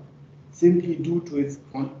exciton simply due to its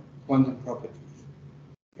quantum properties.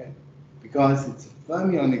 Okay? Because it's a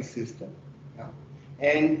fermionic system. Yeah?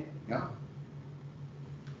 And yeah,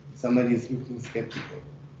 somebody is looking skeptical.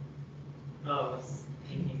 No, I was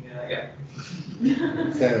thinking, yeah.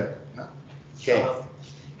 So, yeah? Okay.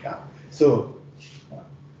 Yeah. So,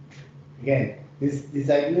 again, this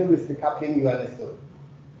idea with the coupling you understood.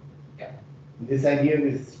 Yeah. This idea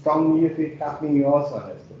with strong near field coupling you also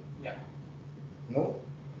understood. Yeah. No?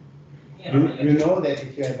 Yeah, You know that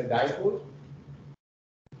if you have a dipole,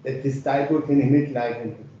 that this dipole can emit light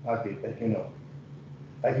into the target, that you know.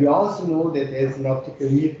 But you also know that there's an optical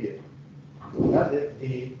near field.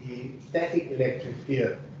 The static electric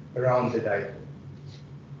field around the dipole.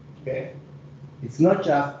 Okay? It's not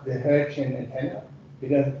just the Hertzian antenna,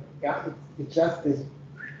 because yeah, it's just this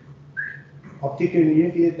optical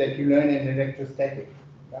near field that you learn in electrostatic.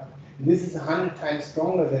 Yeah? This is 100 times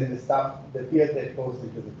stronger than the field that goes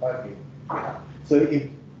into the target. Yeah? So if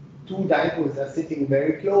two dipoles are sitting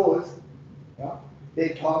very close, yeah, they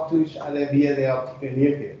talk to each other via the optical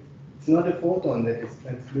near field. It's not a photon that is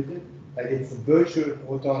transmitted, but it's a virtual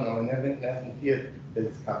photon or an evanescent field that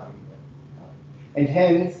is coming. And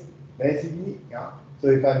hence, basically, yeah, so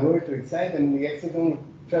if I were to excite them, the exciton would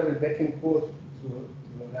travel back and forth to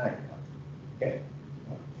the line. Okay?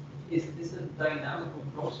 Is this a dynamical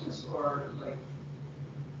process or like,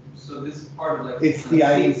 so this is part of like It's the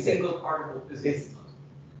eigenstate. single particle physics?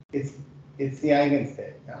 It's the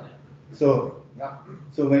eigenstate. Yeah? So, yeah,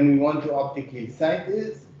 so when we want to optically excite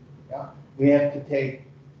this, yeah, we have to take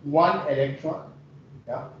one electron,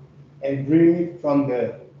 yeah, and bring it from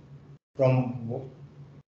the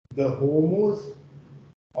HOMOs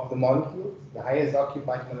of the molecules, the highest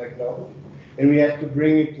occupied molecular orbit, and we have to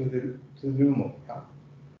bring it to the LUMO. Yeah?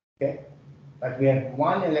 Okay? But we have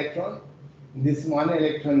one electron. This one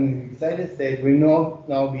electron in the excited state will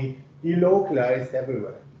now be delocalized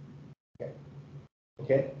everywhere. Okay?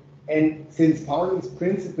 Okay? And since Pauli's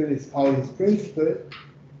principle is Pauli's principle,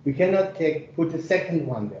 we cannot put a second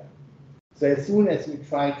one there. So as soon as we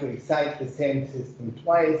try to excite the same system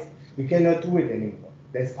twice, we cannot do it anymore.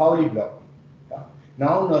 There's Pauli blocking. Yeah?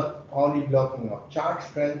 Now not Pauli blocking of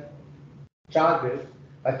charges,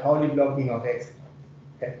 but Pauli blocking of excitons.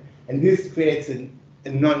 Okay? And this creates a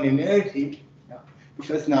nonlinearity, yeah?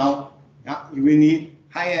 Because now you will need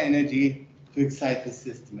higher energy to excite the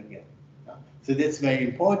system again. Yeah? So that's very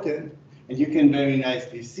important, and you can very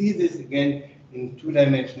nicely see this again in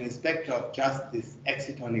two-dimensional spectra of just this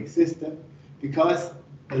excitonic system, because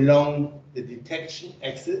along the detection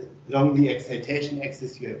axis, along the excitation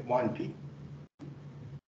axis, you have one peak.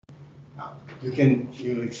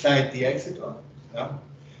 You excite the exciton, yeah?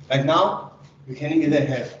 But now you can either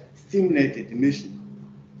have stimulated emission,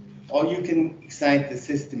 or you can excite the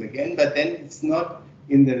system again, but then it's not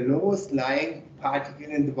in the lowest lying particle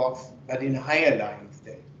in the box, but in a higher lying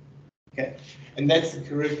state. Okay, and that's the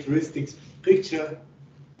characteristic picture.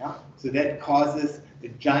 Yeah? So that causes a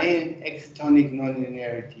giant excitonic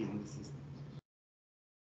nonlinearity in the system.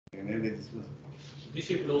 Okay, maybe this was. This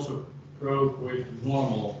you could also probe with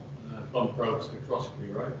normal pump probe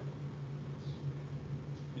spectroscopy, right?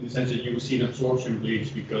 In the sense that you will see an absorption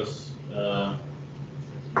bleach because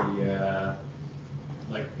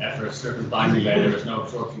like after a certain time delay, there is no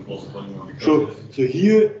absorption possible anymore. Sure. So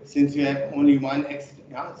here, since you have only one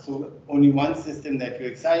so only one system that you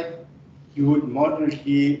excite, you would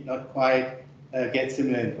moderately not quite get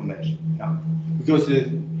similar information. Yeah? Because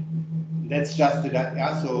that's just the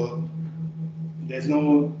so there's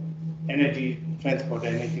no energy transport or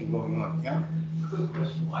anything going on. Yeah. Good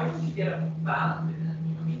question. Why don't you get a band in it?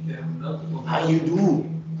 I mean, there are multiple. How you do?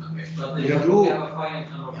 Okay. But You if do. you have a finite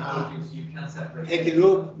number of molecules, you can separate. Take a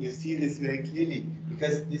look, you see this very clearly,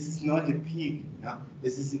 because this is not a peak, yeah?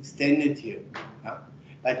 This is extended here. Yeah?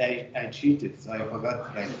 But I cheated, so I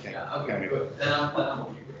forgot to write that. Yeah, okay, good. Then I'm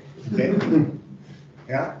okay. Okay?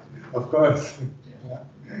 Yeah, of course. Yeah.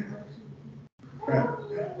 Yeah.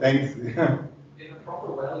 Thanks. In a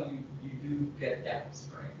proper well, you do get gaps,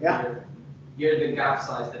 right? Yeah. Here the gap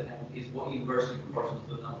size that is what inversely proportional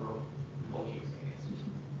to the number of molecules.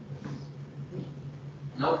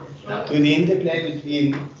 No? No? To the interplay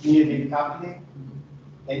between near coupling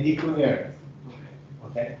and equivariance.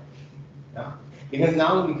 Okay? Yeah? Because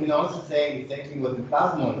now we can also say exactly what the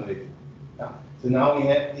plasmon is. Yeah? So now we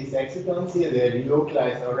have these excitons here, they're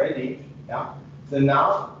delocalized already. Yeah? So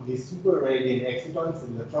now these super radiant excitons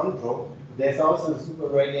in the front row, there's also a super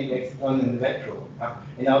radiant exciton in the back row. Yeah?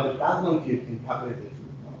 And now the plasmon field can couple the two.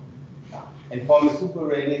 Yeah? And form a super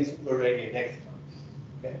radiant exciton.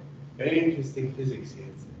 Okay? Very interesting physics here.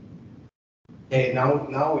 Okay,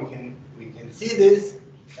 now we can see this,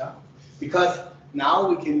 yeah? Because now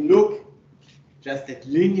we can look just at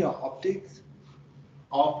linear optics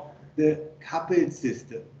of the coupled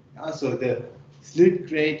system. Yeah? So the slit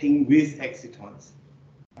grating with excitons.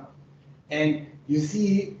 Yeah? And you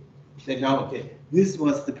see that now, okay, this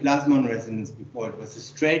was the plasmon resonance before. It was a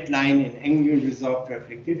straight line in angular resolved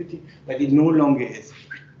reflectivity, but it no longer is.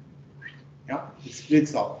 Yeah? It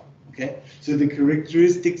splits off. Okay, so the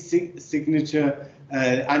characteristic signature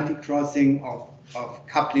anti-crossing of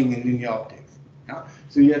coupling in linear optics. Yeah?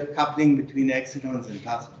 So you have coupling between excitons and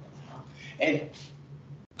plasmons. Yeah? And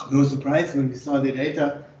no surprise when we saw the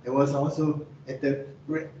data, there was also at the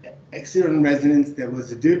exciton resonance there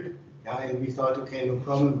was a dip. Yeah? And we thought, okay, no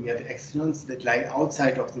problem. We have excitons that lie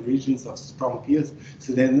outside of the regions of strong peers,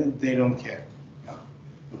 so then they don't care. Yeah?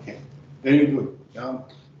 Okay, very good. Yeah?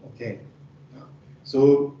 Okay, yeah.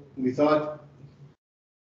 So we thought,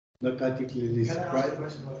 not particularly Can I ask a surprised.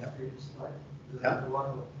 question about the previous slide? Yeah. The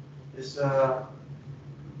one is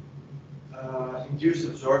induced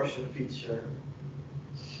absorption feature.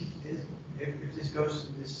 If this goes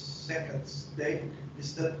to this second state,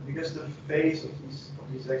 is that because the phase of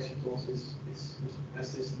these excitons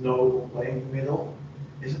has this node plane in the middle?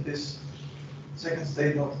 Isn't this second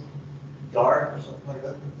state not dark or something like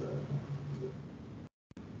that?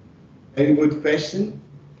 Very good question.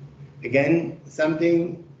 Again,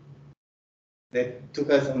 something that took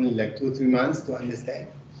us only like 2 or 3 months to understand.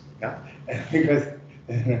 Yeah? Because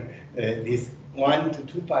these 1 to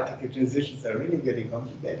 2 particle transitions are really getting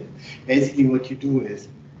complicated. Basically, what you do is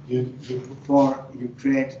you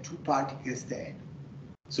create a 2 particle state.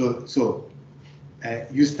 So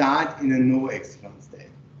you start in a no exciton state.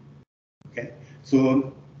 Okay.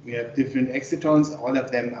 So we have different excitons. All of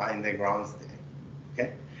them are in the ground state.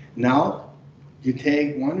 Okay. Now you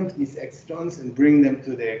take one of these excitons and bring them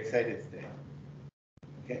to the excited state.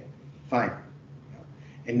 Okay, fine.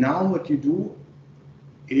 And now what you do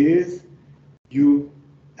is you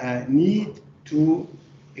need to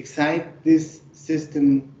excite this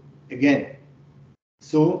system again.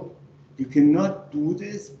 So you cannot do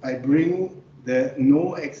this by bringing the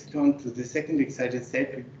no exciton to the second excited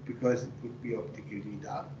state because it would be optically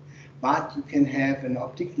dark. But you can have an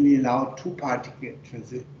optically allowed 2 particle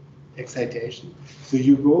excitation. So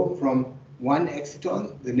you go from 1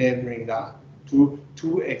 exciton, the neighboring dark, to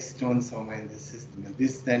 2 excitons somewhere in the system. And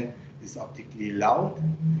this then is optically allowed.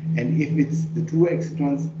 And if it's the 2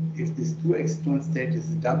 excitons, if this 2 exciton state is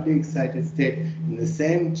a doubly excited state in the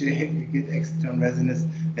same J, you get exciton resonance,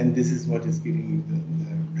 and this is what is giving you the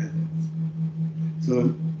resonance.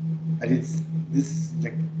 So, but it's this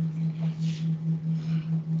like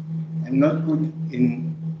I'm not good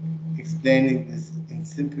in explaining this in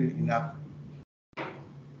simple enough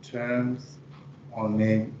terms or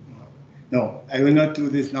name. No, I will not do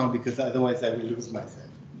this now because otherwise I will lose myself.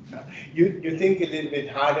 You think a little bit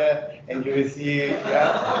harder and you will see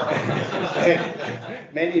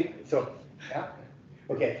many. So, yeah?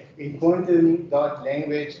 Okay, in quantum dot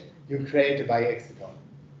language, you create a biexciton.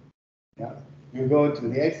 Yeah? You go to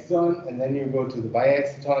the exciton and then you go to the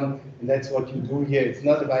biexciton, and that's what you do here. It's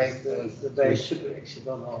not a biexciton. The very super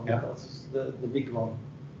exciton on Yeah. the big one.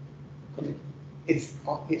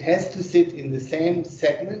 It has to sit in the same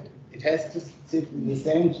segment. It has to sit in the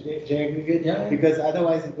same J aggregate, Yeah. because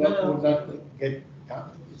otherwise it would not get. It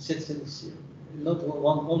sits in this, not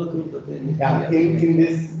one molecule, but in In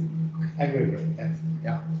this aggregate. Yes.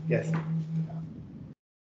 Yeah. Yes. Yeah.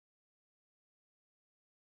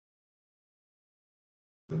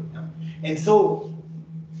 And so,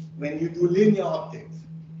 when you do linear optics,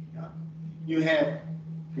 yeah, you have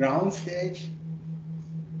ground state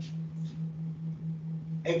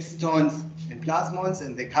excitons and plasmons,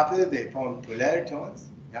 and they couple, they form polaritons,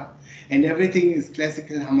 yeah, and everything is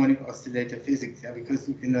classical harmonic oscillator physics, yeah, because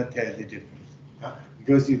you cannot tell the difference, yeah,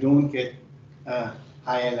 because you don't get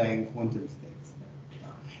higher lying quantum states. Yeah.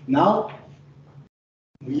 Now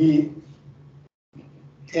we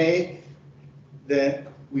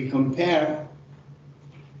we compare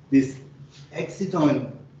this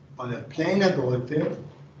exciton on a planar gold film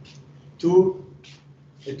to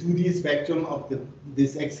a 2D spectrum of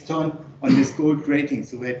this exciton on this gold grating,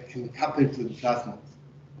 so it can couple to the plasmons.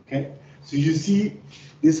 Okay, so you see,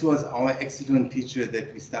 this was our exciton feature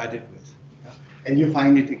that we started with, yeah? And you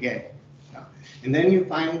find it again, yeah? And then you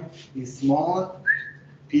find these small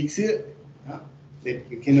peaks here, yeah? That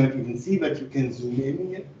you cannot even see, but you can zoom in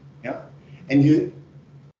here, yeah, and you,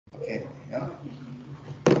 okay, yeah.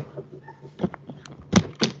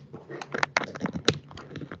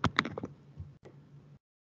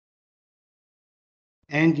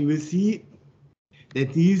 And you will see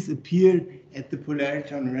that these appear at the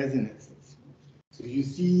polariton resonances. So you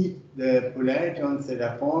see the polaritons that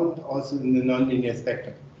are formed also in the nonlinear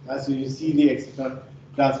spectrum. So you see the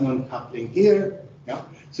exciton-plasmon coupling here. Yeah?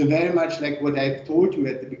 So very much like what I told you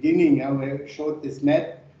at the beginning, where I showed this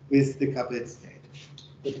map with the coupled state.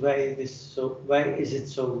 But why is it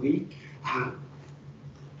so weak?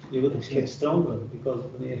 You would expect stronger because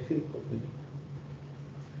of the field coupling.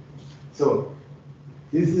 So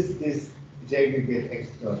this is this aggregate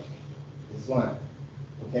exciton, this one,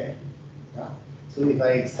 okay? Yeah. So if I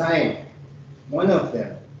excite one of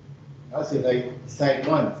them, so if I excite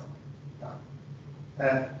once,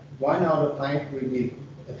 1 out of 5 will be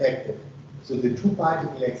effective. So the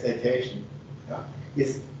two-particle excitation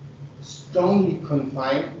is strongly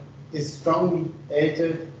confined, is strongly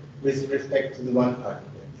altered with respect to the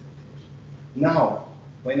one-particle excitation. Now,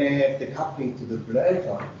 when I have the coupling to the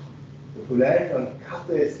polariton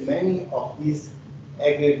couples many of these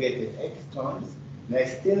aggregated excitons, and I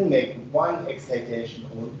still make one excitation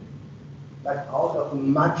only, but out of a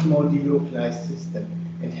much more delocalized system,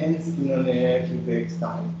 and hence the nonlinearity breaks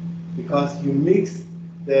down, because you mix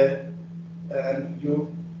the,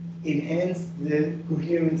 you enhance the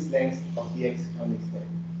coherence length of the excitonic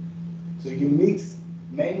state. So you mix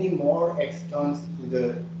many more excitons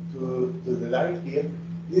to the light here.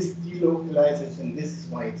 This delocalizes, and this is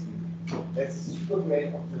why it's weak. That's a super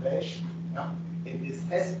great observation. Yeah? And this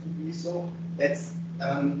has to be so. That's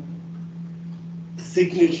a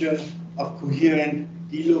signature of coherent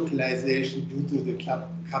delocalization due to the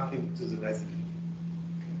coupling to the resonance.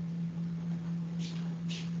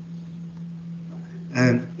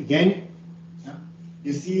 And again, yeah,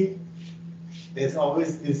 you see, there's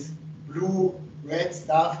always this blue-red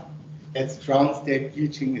stuff. That's ground state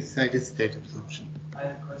breaching, excited state absorption. I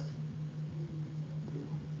have a question.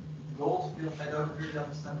 Gold field, I don't really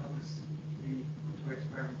understand how this the two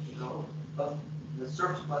experiments go, but the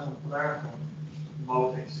surface plasma polariton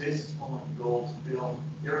mode exists on a gold film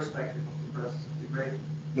irrespective of the presence of the gradient.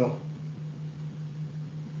 No.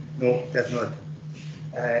 No, it does not.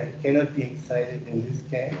 It cannot be excited in this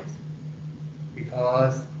case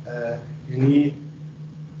because you need,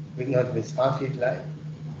 not with far-field light,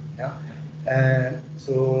 yeah?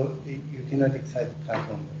 So you cannot excite the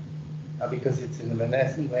plasma because it's an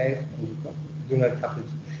evanescent wave and you do not couple.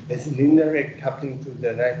 There's an indirect coupling to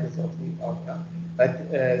the radius of the outcome, but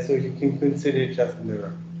so you can consider it just a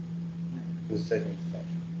mirror to a certain extent.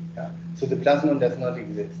 Yeah? So the plasmon does not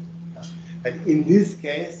exist. Yeah? But in this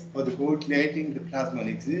case, for the gold plating, the plasmon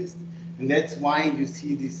exists, and that's why you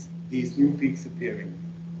see these new peaks appearing.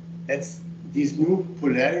 That's these new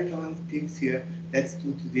polariton peaks here. That's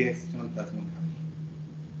due to the exciton plasmon coupling.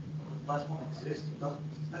 The plasmon exists, but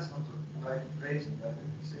that's not the right phrasing. That it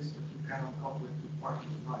exists, but you cannot couple it to parts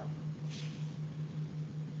of light.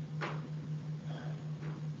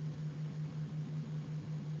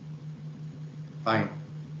 Fine.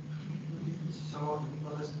 So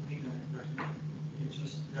what does it mean?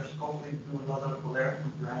 There's coupling to another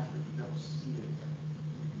polariton branch, but you don't see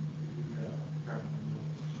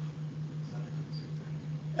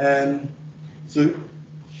it. So,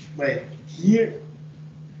 wait, here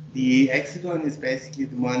the exciton is basically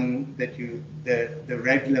the one that the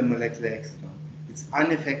regular molecular exciton. It's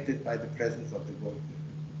unaffected by the presence of the gold.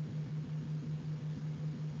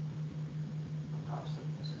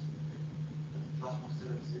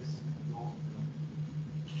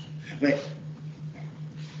 Wait,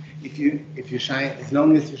 if you shine, as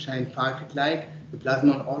long as you shine far-field light, the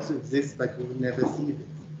plasmon also exists, but you will never see this.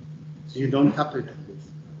 So you don't couple to this.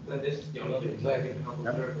 But this is the only exactly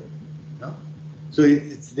observe it. No? So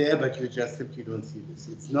it's there, but you just simply don't see this.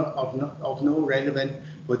 It's not of no relevance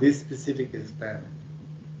for this specific experiment.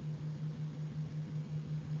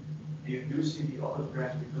 You do see the other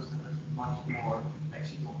branch because there is much more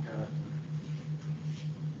exciton character.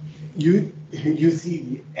 You see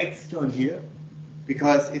the exciton here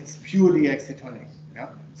because it's purely excitonic. Yeah?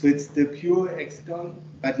 So it's the pure exciton,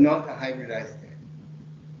 but not a hybridized state.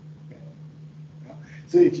 Yeah?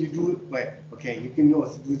 So if you do, well, okay, you can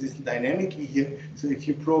also do this dynamically here. So if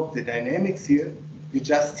you probe the dynamics here, you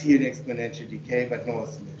just see an exponential decay, but no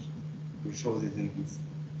oscillation. We'll show this in this.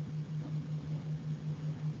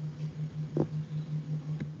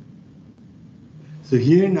 So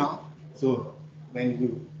here now, so when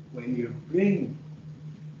you bring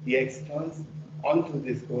the excitons onto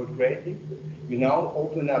this gold grating, you now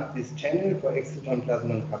open up this channel for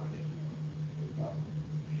exciton-plasmon coupling.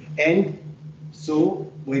 And so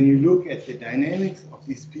when you look at the dynamics of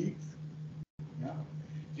these peaks,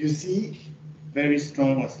 you see very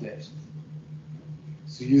strong oscillations.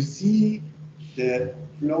 So you see the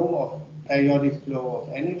flow of periodic flow of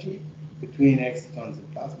energy between excitons and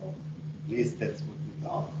plasmons. At least that's what we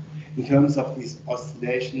thought, in terms of these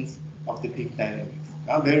oscillations of the peak dynamics.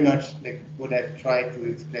 Very much like what I've tried to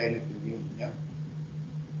explain at the beginning. Yeah.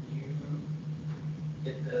 You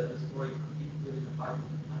get the story within the 5 time.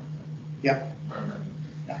 Yeah.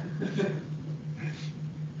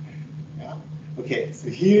 Yeah. Okay, so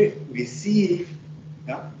here we see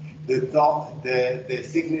the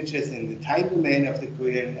signatures in the time domain of the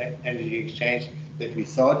coherent energy exchange that we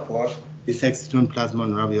sought for, this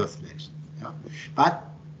exciton-plasmon-Rabi oscillations. Yeah. But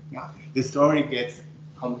the story gets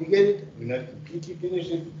complicated. We're not completely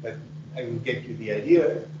finished it, but I will get you the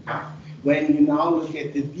idea. When you now look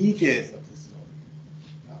at the details of the story,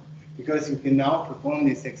 because you can now perform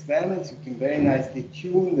these experiments, you can very nicely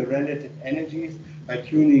tune the relative energies by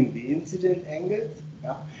tuning the incident angles,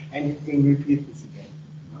 and you can repeat this again.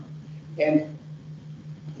 And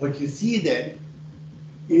what you see then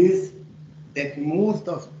is that most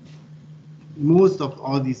of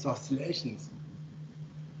all these oscillations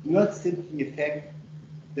do not simply affect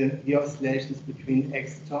the oscillations between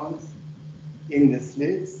excitons in the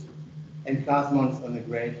slits and plasmons on the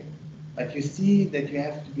grating. But you see that you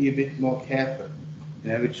have to be a bit more careful.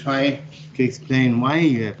 And I will try to explain why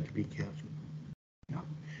you have to be careful.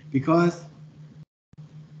 Because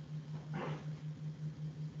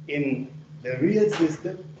in the real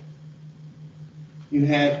system, you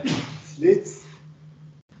have slits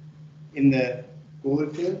in the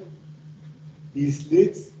gold film. These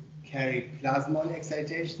slits carry plasmon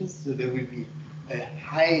excitations, so there will be a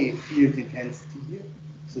high field intensity here.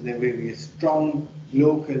 So there will be a strong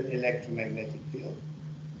local electromagnetic field.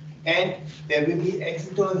 And there will be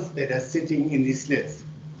excitons that are sitting in these slits.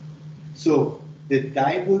 So the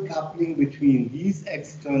dipole coupling between these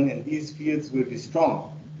excitons and these fields will be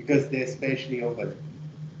strong because they're spatially overlapping.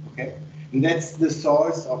 Okay? And that's the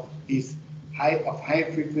source of these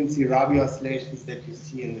high frequency Rabi oscillations that you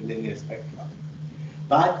see in the linear spectrum.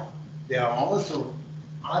 But there are also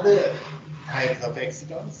other types of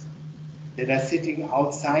excitons that are sitting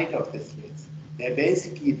outside of the slits. They're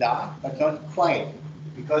basically dark, but not quite,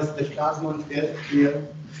 because the plasmon field here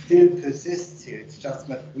still persists here. It's just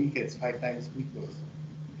much weaker. It's 5 times weaker.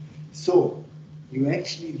 So you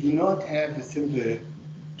actually do not have a simple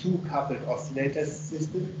 2-coupled oscillator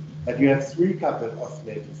system, but you have 3-coupled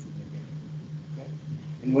oscillators in the game. Okay?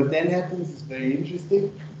 And what then happens is very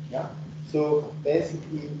interesting. Yeah. So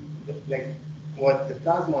basically, like what the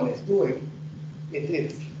plasmon is doing,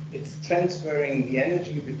 it's transferring the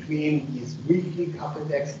energy between these weakly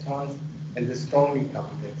coupled excitons and the strongly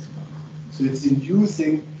coupled excitons. So it's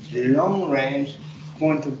inducing the long-range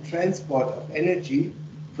quantum transport of energy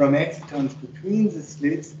from excitons between the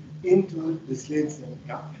slits into the slits.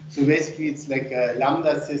 So basically, it's like a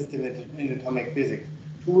lambda system in atomic physics.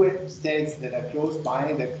 2 states that are close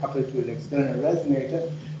by that couple to an external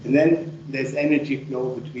resonator, and then there's energy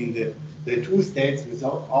flow between the 2 states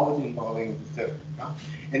without involving the third.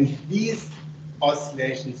 And these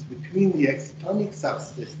oscillations between the excitonic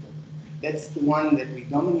subsystem, that's the one that we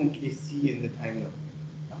dominantly see in the time domain.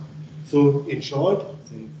 So in short,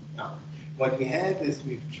 what we have is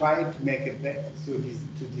we've tried to make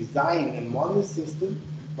to design a model system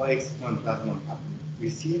for exciton-plasmon coupling. We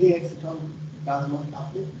see the exciton-plasmon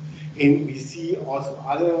coupling, and we see also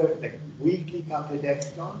other like weakly coupled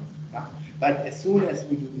excitons. But as soon as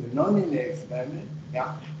we do the nonlinear experiment,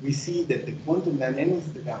 we see that the quantum dynamics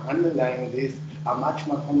that are underlying this are much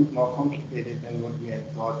more complicated than what we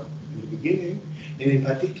had thought in the beginning. And in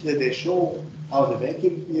particular, they show how the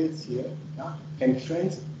vacuum fields here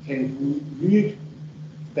can do real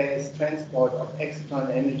space transport of exciton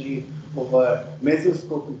energy over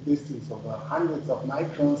mesoscopic distance over hundreds of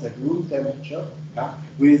microns at room temperature,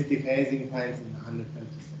 with dephasing times in 120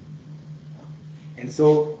 seconds. And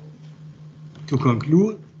so, to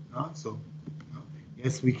conclude,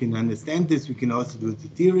 yes, we can understand this. We can also do the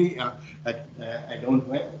theory, but I don't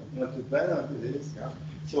want to dwell on this.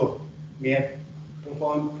 So we have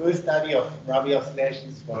performed first study of Rabi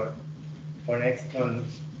oscillations for an external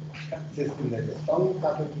system that is strongly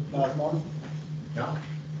coupled to plasmon.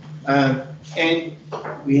 And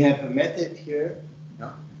we have a method here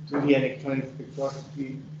to the electronic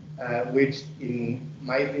spectroscopy, which, in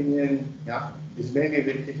my opinion, is maybe a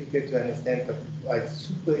bit difficult to understand, but provides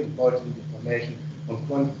super important information on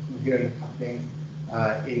quantum coherent coupling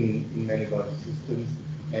in many-body systems.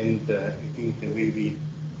 And I think there will be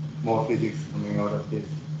more physics coming out of this.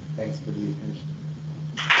 Thanks for the attention.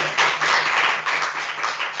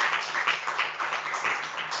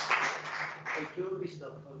 Thank you,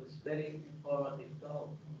 Christoph, for this very informative talk.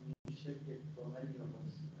 You shaped it for many of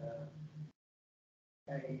us.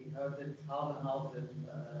 I heard it half and half, and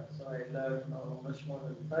so I learned much more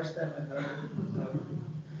than the first time I heard it.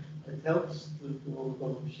 So it helps to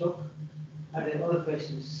overcome the shock. Are there other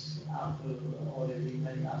questions after already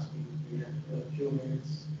many asking? We have a few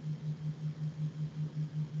minutes.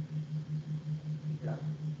 Yeah.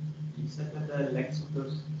 You said that the lengths of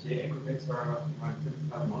those J aggregates are around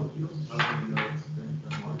 55 molecules. How do you know it's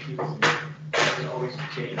 55 molecules? And does it always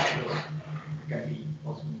change? Because it can be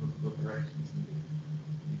also in multiple directions in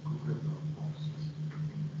the coherent process.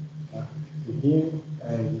 So here you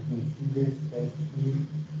can see this basically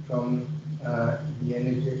from the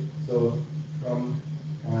energy. So from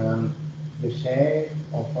the share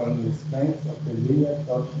or from the strength of the linear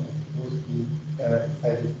torsion as opposed to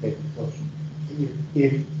cytostatic torsion.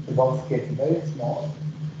 If the box gets very small,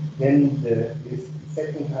 then this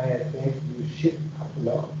second higher state will shift up a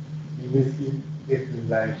lot. You will see different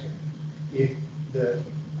line shift. If the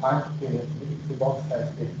box size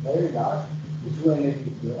gets very large, the two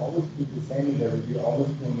energies will always be the same. There will be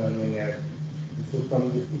almost no nonlinearity. So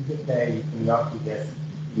from this interplay, you can roughly guess.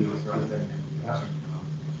 You can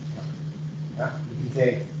say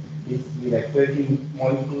it needs to be like 13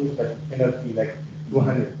 molecules, but it cannot be like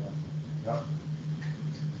 200.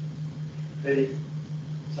 Very.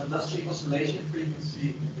 So does the oscillation frequency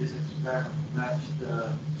in this experiment match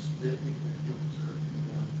the splitting that you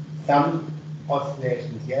observed? Some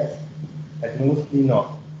oscillations, yes, but mostly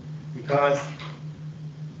not. Because,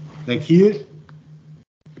 like here,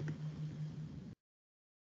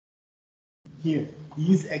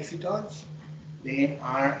 these excitons, they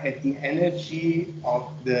are at the energy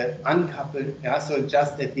of the uncoupled, so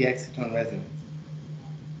just at the exciton resonance.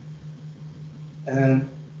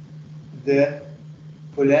 The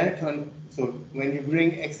polariton, so when you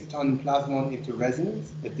bring exciton and plasmon into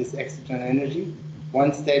resonance at this exciton energy,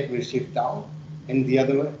 one state will shift down and the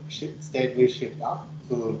other state will shift up,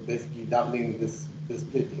 so basically doubling this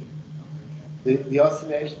splitting. The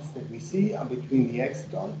oscillations that we see are between the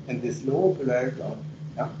exciton and this lower polariton,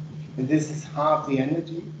 and this is half the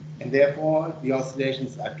energy, and therefore the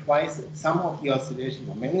oscillations are twice, some of the oscillations,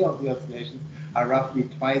 or many of the oscillations, are roughly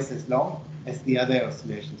twice as long as the other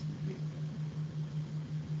oscillations would be.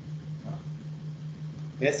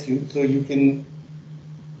 Yes, so you can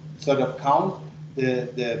sort of count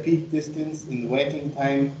the peak distance in the waiting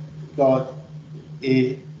time plot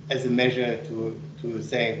as a measure to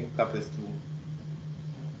say who couples to.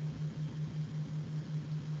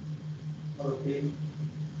 Okay.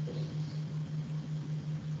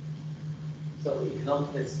 So if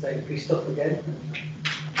not, let's thank Christoph again.